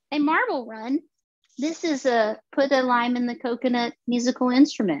not a marble run. This is a put a lime in the coconut musical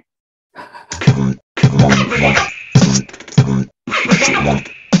instrument.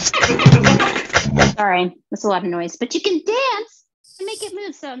 Sorry, that's a lot of noise, but you can dance and make it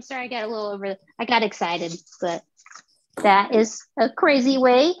move. So I'm sorry, I got excited, but that is a crazy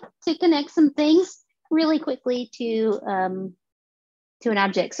way to connect some things really quickly to an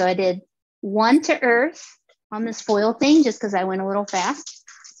object. So I did one to earth on this foil thing just because I went a little fast.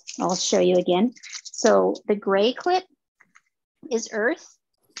 I'll show you again. So the gray clip is earth,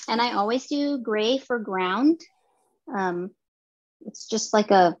 and I always do gray for ground. It's just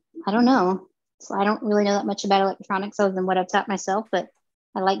like I don't know. So I don't really know that much about electronics other than what I've taught myself, but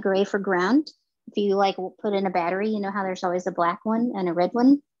I like gray for ground. If you like put in a battery, you know how there's always a black one and a red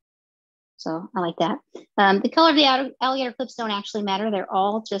one. So I like that. The color of the alligator clips don't actually matter. They're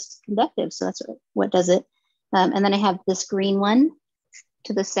all just conductive. So that's what does it. And then I have this green one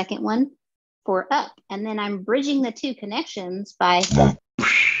to the second one for up. And then I'm bridging the two connections by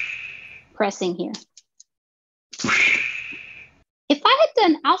pressing here. If I had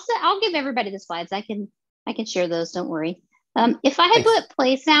done, I'll give everybody the slides. I can share those. Don't worry. If I had put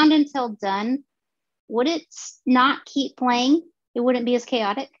play sound until done, would it not keep playing? It wouldn't be as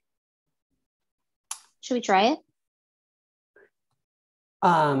chaotic. Should we try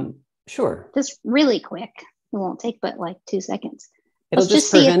it? Sure. Just really quick. It won't take but like 2 seconds. It'll Let's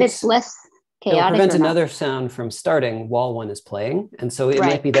just see if it's less chaotic. It'll prevent another sound from starting while one is playing. And so it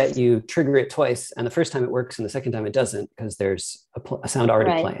might be that you trigger it twice and the first time it works and the second time it doesn't because there's a sound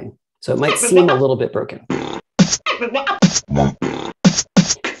already playing. So it might seem a little bit broken.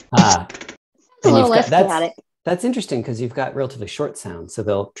 A little less chaotic. That's interesting because you've got relatively short sounds. So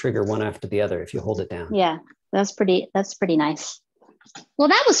they'll trigger one after the other if you hold it down. Yeah, that's pretty nice. Well,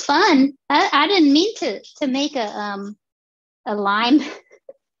 that was fun. I didn't mean to make a lime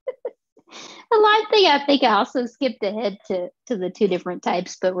a lime thing. I think I also skipped ahead to the two different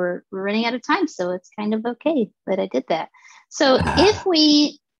types, but we're running out of time, so it's kind of okay that I did that. So if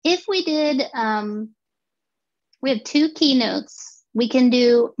we did we have 2 keynotes. We can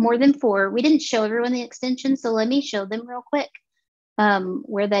do more than 4. We didn't show everyone the extension, so let me show them real quick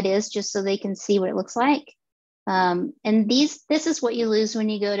where that is, just so they can see what it looks like. And this is what you lose when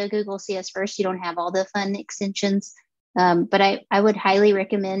you go to Google CS First. You don't have all the fun extensions, but I would highly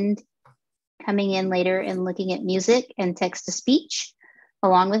recommend coming in later and looking at music and text-to-speech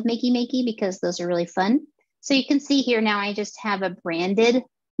along with Makey Makey because those are really fun. So you can see here now I just have a branded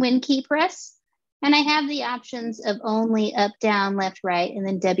Win key press. And I have the options of only up, down, left, right, and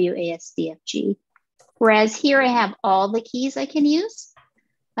then W, A, S, D, F, G. Whereas here I have all the keys I can use.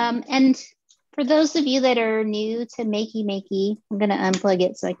 And for those of you that are new to Makey Makey, I'm going to unplug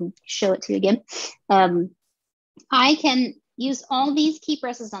it so I can show it to you again. I can use all these key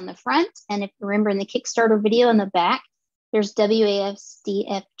presses on the front. And if you remember in the Kickstarter video in the back, there's W, A, S, D,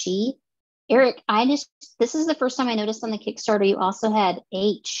 F, G. Eric, this is the first time I noticed on the Kickstarter you also had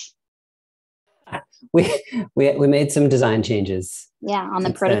H. We made some design changes. Yeah, on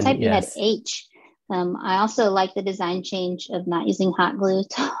the prototype you had H. I also like the design change of not using hot glue.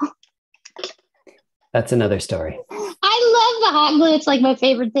 That's another story. I love the hot glue. It's like my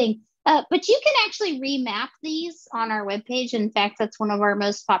favorite thing. But you can actually remap these on our webpage. In fact, that's one of our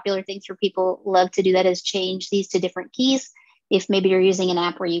most popular things for people love to do, that is change these to different keys. If maybe you're using an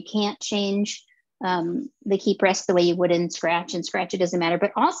app where you can't change the key press the way you would in Scratch, and Scratch, it doesn't matter.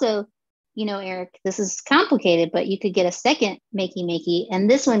 But also, you know, Eric, this is complicated, but you could get a second Makey Makey, and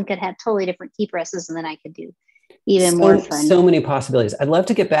this one could have totally different key presses, and then I could do even more fun. So many possibilities. I'd love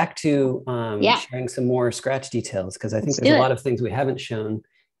to get back to sharing some more Scratch details, because I think there's a lot of things we haven't shown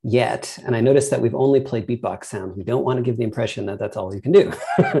yet. And I noticed that we've only played beatbox sounds. We don't want to give the impression that that's all you can do.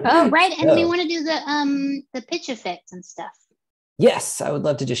 Oh, right. And we want to do the pitch effects and stuff. Yes, I would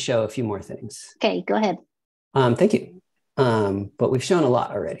love to just show a few more things. Okay, go ahead. Thank you. But we've shown a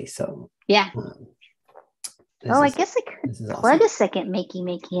lot already. So yeah. I guess I could plug a second Makey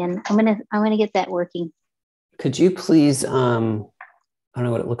Makey in. I'm gonna get that working. Could you please? I don't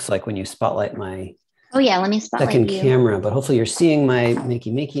know what it looks like when you spotlight my. Oh yeah, let me spotlight second you. Camera, but hopefully you're seeing my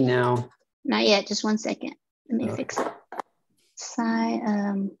Makey Makey now. Not yet. Just 1 second. Let me fix it.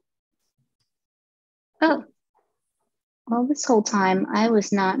 Oh, well, this whole time I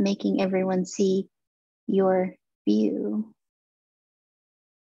was not making everyone see your view.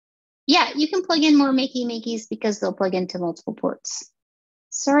 Yeah, you can plug in more Makey Makeys because they'll plug into multiple ports.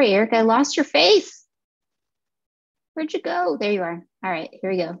 Sorry, Eric, I lost your face. Where'd you go? There you are. All right,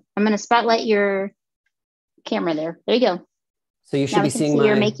 here we go. I'm going to spotlight your camera there. There you go. So you should be seeing my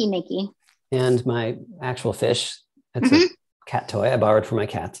your Makey Makey and my actual fish. That's a cat toy I borrowed for my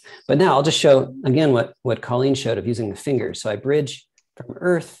cats. But now I'll just show again what Colleen showed of using the fingers. So I bridge from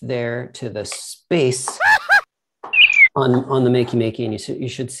Earth there to the space on the Makey Makey, and you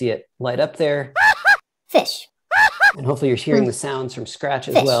should see it light up there. Fish. And hopefully you're hearing the sounds from Scratch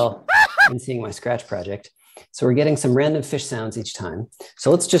as well and seeing my Scratch project. So we're getting some random fish sounds each time.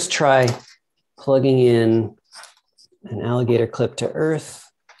 So let's just try plugging in an alligator clip to Earth,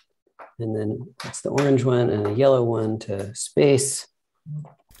 and then that's the orange one, and a yellow one to space.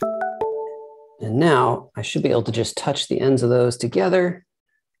 And now I should be able to just touch the ends of those together.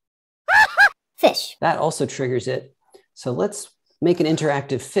 Fish. That also triggers it. So let's make an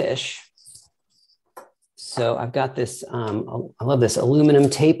interactive fish. So I've got this, I love this aluminum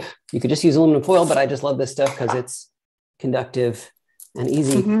tape. You could just use aluminum foil, but I just love this stuff because it's conductive and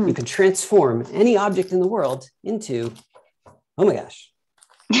easy. You can transform any object in the world into, oh my gosh,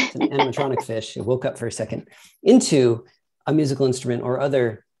 it's an animatronic fish. It woke up for a second, into a musical instrument or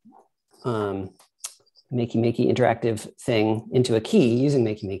other Makey Makey interactive thing, into a key using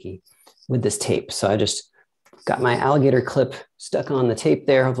Makey Makey with this tape. So I just got my alligator clip stuck on the tape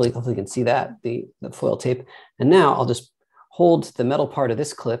there. Hopefully you can see that, the foil tape. And now I'll just hold the metal part of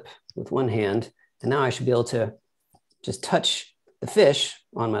this clip with one hand. And now I should be able to just touch the fish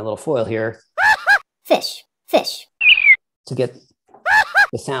on my little foil here. Fish, fish. To get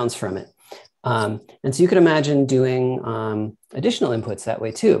the sounds from it. And so you could imagine doing additional inputs that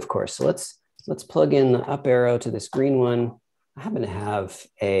way too, of course. So let's plug in the up arrow to this green one. I happen to have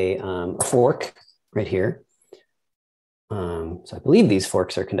a fork right here. So I believe these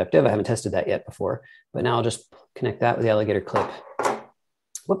forks are conductive. I haven't tested that yet before, but now I'll just connect that with the alligator clip.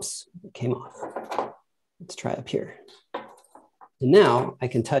 Whoops, it came off. Let's try up here. And now I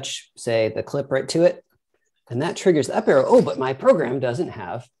can touch, say, the clip right to it, and that triggers the up arrow. Oh, but my program doesn't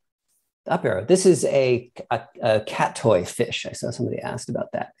have the up arrow. This is a cat toy fish. I saw somebody asked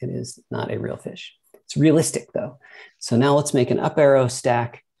about that. It is not a real fish. It's realistic though. So now let's make an up arrow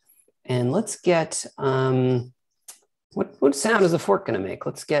stack, and let's get, what sound is the fork going to make?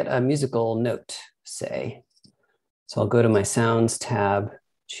 Let's get a musical note, say. So I'll go to my sounds tab,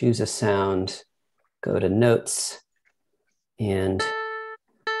 choose a sound, go to notes, and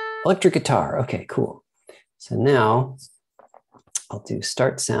electric guitar. Okay, cool. So now I'll do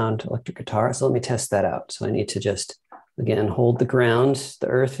start sound, electric guitar. So let me test that out. So I need to just, again, hold the ground, the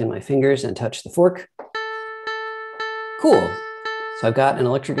earth in my fingers and touch the fork. Cool. So I've got an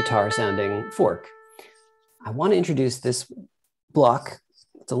electric guitar sounding fork. I want to introduce this block.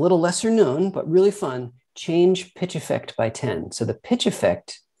 It's a little lesser known, but really fun. Change pitch effect by 10. So the pitch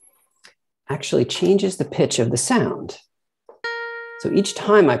effect actually changes the pitch of the sound. So each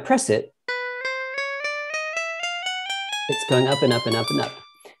time I press it, it's going up and up and up and up.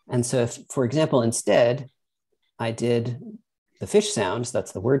 And so if, for example, instead I did the fish sounds,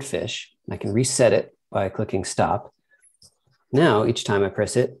 that's the word fish, I can reset it by clicking stop. Now, each time I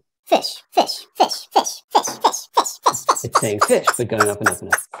press it, fish, fish, fish, fish, fish, fish, fish, fish, fish. It's saying fish, but going up and up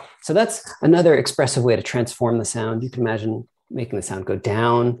and up. So that's another expressive way to transform the sound. You can imagine making the sound go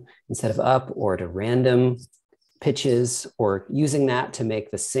down instead of up, or to random pitches, or using that to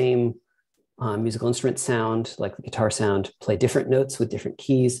make the same musical instrument sound, like the guitar sound, play different notes with different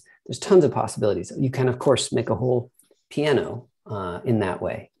keys. There's tons of possibilities. You can, of course, make a whole piano in that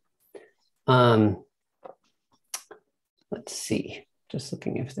way. Let's see, just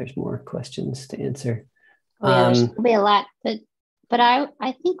looking if there's more questions to answer. Yeah, there's probably a lot, but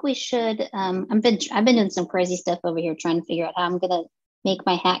I think we should. I've been doing some crazy stuff over here trying to figure out how I'm gonna make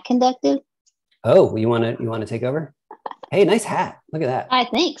my hat conductive. Oh, you want to take over? Hey, nice hat. Look at that. Hi,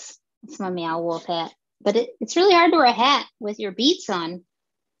 thanks. It's my Meow Wolf hat, but it's really hard to wear a hat with your beats on.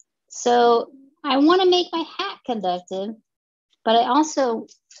 So I want to make my hat conductive, but I also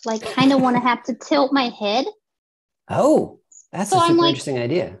like kind of want to have to tilt my head. Oh, that's a super interesting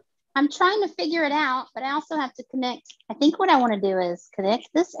idea. I'm trying to figure it out, but I also have to connect. I think what I want to do is connect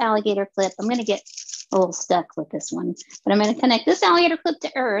this alligator clip. I'm going to get a little stuck with this one, but I'm going to connect this alligator clip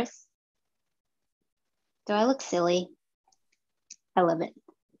to Earth. Do I look silly? I love it.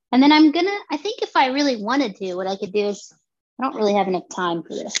 And then I think if I really wanted to, what I could do is, I don't really have enough time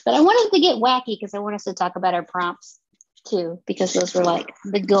for this, but I wanted to get wacky because I want us to talk about our prompts too, because those were like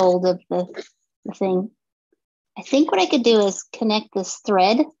the gold of the thing. I think what I could do is connect this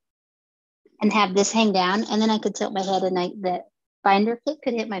thread and have this hang down, and then I could tilt my head and that binder clip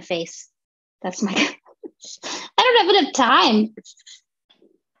could hit my face. That's my, I don't have enough time,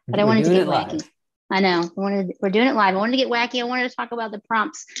 but I wanted to get wacky. Live. I know, we're doing it live. I wanted to get wacky. I wanted to talk about the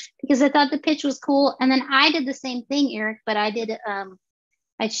prompts because I thought the pitch was cool. And then I did the same thing, Eric, but I did,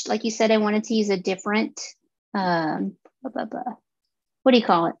 like you said, I wanted to use a different, what do you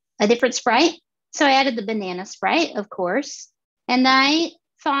call it? A different sprite. So I added the banana sprite, of course. And I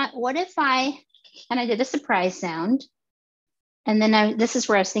thought, what if and I did a surprise sound. And then this is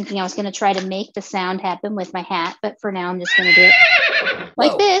where I was thinking I was going to try to make the sound happen with my hat. But for now, I'm just going to do it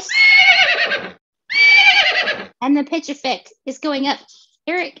like this. And the pitch effect is going up.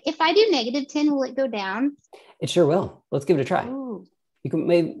 Eric, if I do -10, will it go down? It sure will. Let's give it a try. Ooh. You can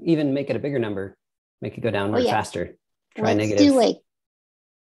maybe even make it a bigger number, make it go down faster. Try Let's do like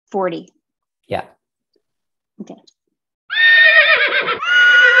 40. Yeah. Okay.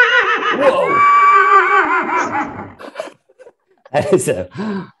 Whoa. That is a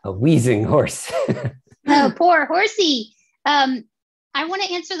wheezing horse. Oh, poor horsey. I want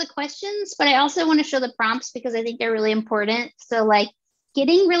to answer the questions, but I also want to show the prompts because I think they're really important. So like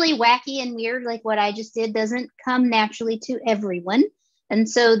getting really wacky and weird, like what I just did, doesn't come naturally to everyone. And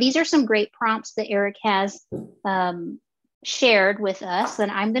so these are some great prompts that Eric has shared with us. And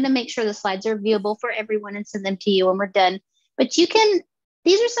I'm going to make sure the slides are viewable for everyone and send them to you when we're done. But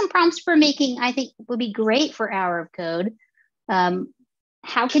these are some prompts for making, I think would be great for Hour of Code.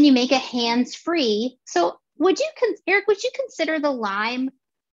 How can you make a hands-free? So Eric, would you consider the Lime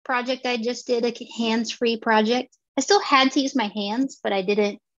project I just did a hands-free project? I still had to use my hands, but I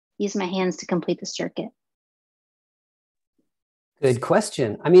didn't use my hands to complete the circuit. Good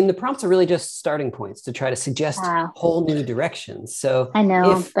question. I mean, the prompts are really just starting points to try to suggest whole new directions. So I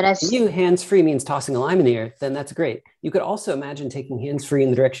know, if you hands-free means tossing a lime in the air, then that's great. You could also imagine taking hands-free in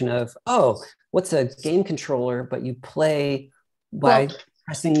the direction of, what's a game controller, but you play by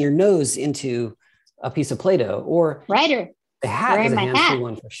pressing your nose into a piece of Play-Doh, or the hat is a hands-free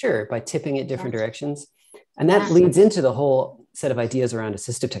one for sure, by tipping it different directions. And that leads into the whole set of ideas around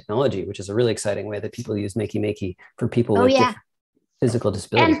assistive technology, which is a really exciting way that people use Makey Makey for people with different physical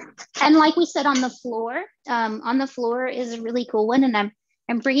disabilities. And like we said, on the floor is a really cool one. And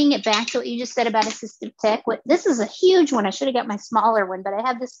I'm bringing it back to what you just said about assistive tech. This is a huge one. I should have got my smaller one, but I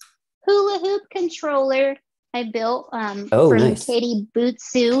have this hula hoop controller I built from Katie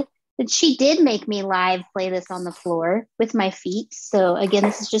Bootsu. But she did make me live play this on the floor with my feet. So again,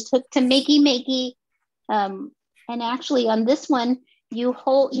 this is just hooked to Makey Makey. And actually on this one, you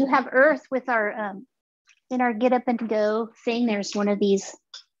have Earth with our, in our Get Up and Go thing, there's one of these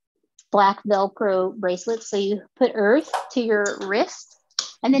black Velcro bracelets. So you put Earth to your wrist,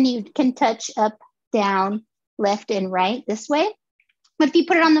 and then you can touch up, down, left, and right this way. But if you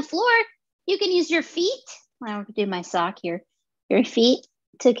put it on the floor, you can use your feet. I don't do my sock here. Your feet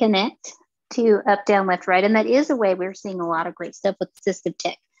to connect to up, down, left, right. And that is a way we're seeing a lot of great stuff with assistive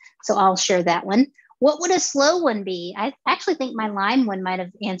tech. So I'll share that one. What would a slow one be? I actually think my Lime one might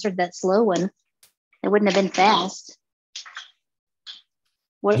have answered that slow one. It wouldn't have been fast.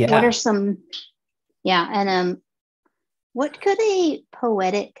 What are some, and what could a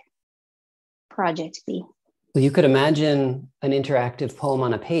poetic project be? Well, you could imagine an interactive poem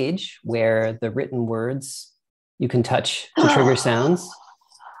on a page where the written words you can touch to trigger sounds.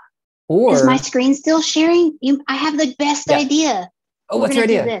 Or is my screen still sharing? I have the best idea. Oh, what's your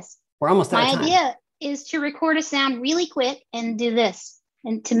idea? This. We're almost out of time. My idea is to record a sound really quick and do this.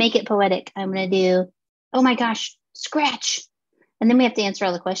 And to make it poetic, I'm going to do, oh my gosh, scratch. And then we have to answer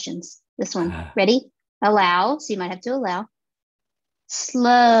all the questions. This one. Ready? Allow. So you might have to allow.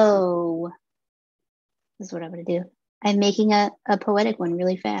 Slow. This is what I'm going to do. I'm making a poetic one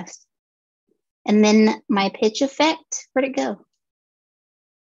really fast. And then my pitch effect. Where'd it go?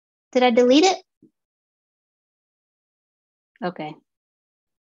 Did I delete it? Okay.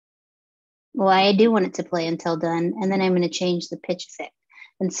 Well, I do want it to play until done. And then I'm going to change the pitch effect.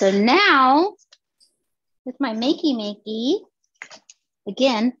 And so now, with my Makey Makey,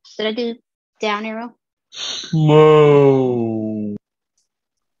 again, did I do down arrow? Slow.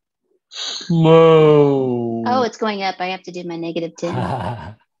 Slow. Oh, it's going up. I have to do my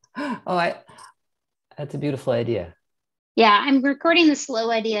 -10. That's a beautiful idea. Yeah, I'm recording the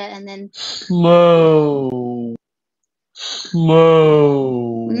slow idea and then slow.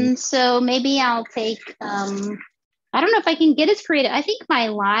 Slow. So maybe I'll take I don't know if I can get as creative. I think my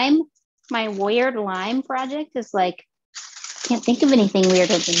weird lime project is like, can't think of anything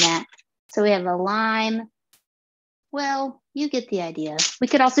weirder than that. So we have a lime. Well, you get the idea. We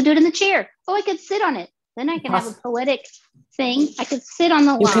could also do it in the chair. Oh, I could sit on it. Then I can have a poetic thing. I could sit on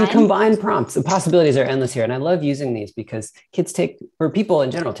the lime. You can combine prompts. The possibilities are endless here. And I love using these because kids or people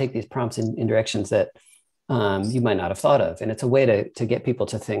in general take these prompts in directions that you might not have thought of. And it's a way to get people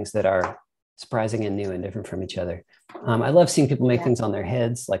to things that are surprising and new and different from each other. I love seeing people make things on their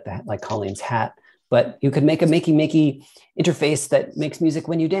heads, like Colleen's hat. But you could make a Makey Makey interface that makes music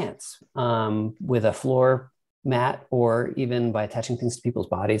when you dance with a floor mat, or even by attaching things to people's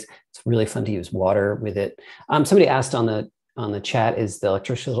bodies. It's really fun to use water with it. Somebody asked on the chat, is the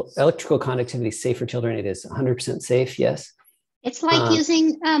electrical conductivity safe for children? It is 100% safe. Yes. It's like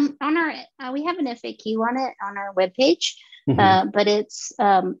using on our we have an FAQ on it on our webpage, but it's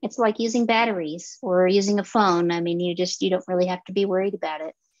like using batteries or using a phone. I mean, you don't really have to be worried about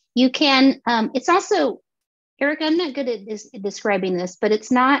it. You can. It's also, Eric, I'm not good at describing this, but it's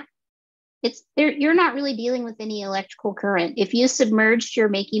not. It's there. You're not really dealing with any electrical current. If you submerged your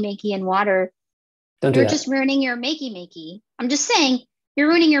Makey Makey in water, you're just ruining your Makey Makey. I'm just saying you're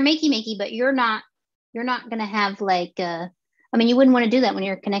ruining your Makey Makey, but you're not going to have like. I mean, you wouldn't want to do that when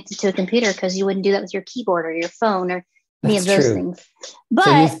you're connected to a computer, because you wouldn't do that with your keyboard or your phone or any of those things.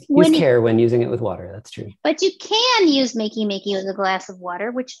 But so use care when using it with water. That's true. But you can use Makey Makey with a glass of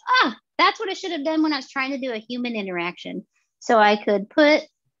water, which that's what I should have done when I was trying to do a human interaction. So I could put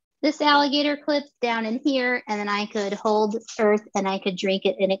this alligator clip down in here, and then I could hold Earth and I could drink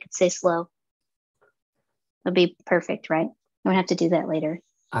it and it could say slow. That'd be perfect, right? I don't have to do that later.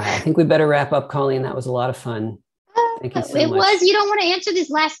 I think we better wrap up, Colleen. That was a lot of fun. Thank you so much. It was. You don't want to answer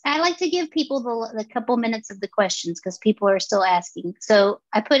these I like to give people the couple minutes of the questions because people are still asking. So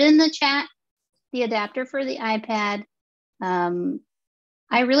I put in the chat the adapter for the iPad.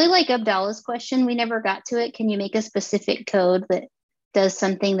 I really like Abdallah's question. We never got to it. Can you make a specific code that does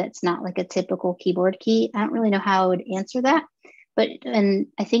something that's not like a typical keyboard key? I don't really know how I would answer that. And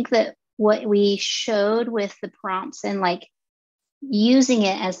I think that what we showed with the prompts and like using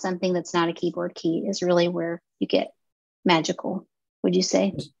it as something that's not a keyboard key is really where you get magical, would you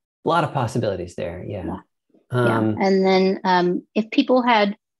say? There's a lot of possibilities there. Yeah. And then if people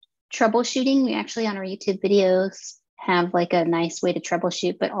had troubleshooting, we actually on our YouTube videos have like a nice way to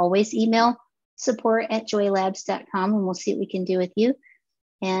troubleshoot, but always email support@joylabs.com and we'll see what we can do with you.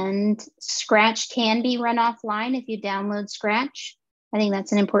 And Scratch can be run offline if you download Scratch. I think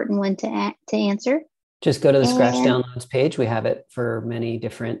that's an important one to answer. Just go to the Scratch downloads page. We have it for many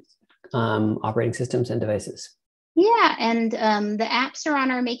different operating systems and devices. Yeah, and the apps are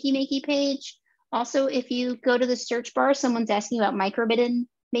on our Makey Makey page. Also, if you go to the search bar, someone's asking about Microbit and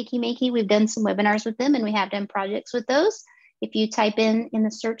Makey Makey. We've done some webinars with them and we have done projects with those. If you type in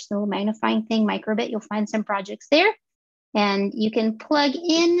the search, the little magnifying thing, Microbit, you'll find some projects there. And you can plug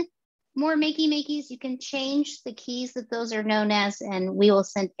in more Makey Makeys. You can change the keys that those are known as, and we will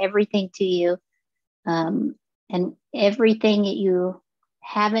send everything to you. And everything that you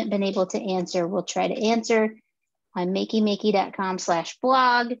haven't been able to answer, we'll try to answer on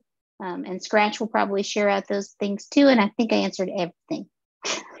makeymakey.com/blog. And Scratch will probably share out those things too. And I think I answered everything.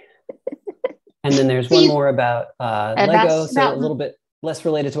 And then there's one more about Lego, so a little bit less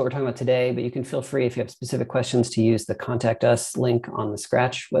related to what we're talking about today, but you can feel free if you have specific questions to use the Contact Us link on the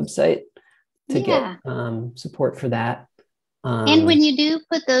Scratch website to get support for that. And when you do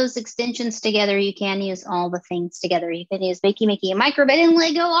put those extensions together, you can use all the things together. You can use Makey Makey and Microbit and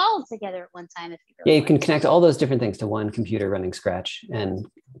Lego all together at one time. If you you can connect all those different things to one computer running Scratch and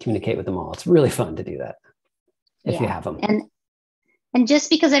communicate with them all. It's really fun to do that if you have them. And just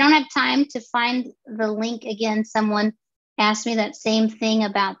because I don't have time to find the link again, someone asked me that same thing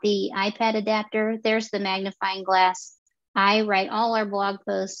about the iPad adapter. There's the magnifying glass. I write all our blog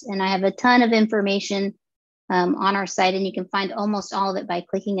posts, and I have a ton of information on our site, and you can find almost all of it by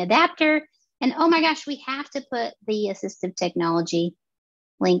clicking adapter. And oh my gosh, we have to put the assistive technology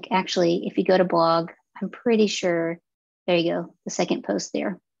link. Actually, if you go to blog, I'm pretty sure, there you go. The second post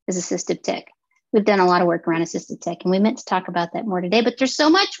there is assistive tech. We've done a lot of work around assistive tech, and we meant to talk about that more today, but there's so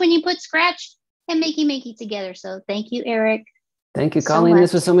much when you put Scratch and Makey Makey together. So thank you, Eric. Thank you, Colleen.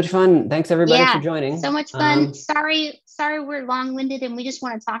 This was so much fun. Thanks everybody for joining. So much fun. Sorry we're long-winded and we just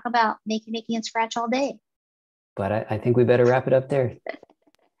want to talk about Makey Makey and Scratch all day. But I think we better wrap it up there.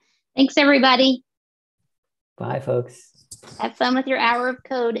 Thanks, everybody. Bye, folks. Have fun with your hour of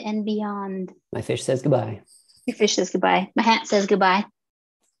code and beyond. My fish says goodbye. Your fish says goodbye. My hat says goodbye.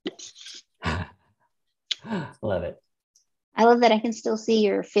 Love it. I love that I can still see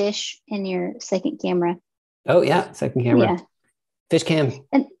your fish in your second camera. Oh, yeah. Second camera. Yeah. Fish cam.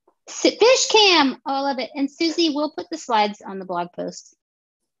 And fish cam. Oh, I love it. And Susie, we'll put the slides on the blog post.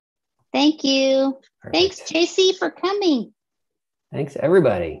 Thank you. Perfect. Thanks, JC, for coming. Thanks,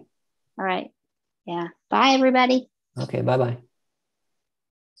 everybody. All right. Yeah. Bye, everybody. Okay. Bye-bye.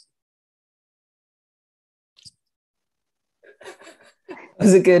 That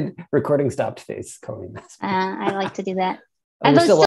was a good recording stopped face, Colleen. I like to do that. Oh,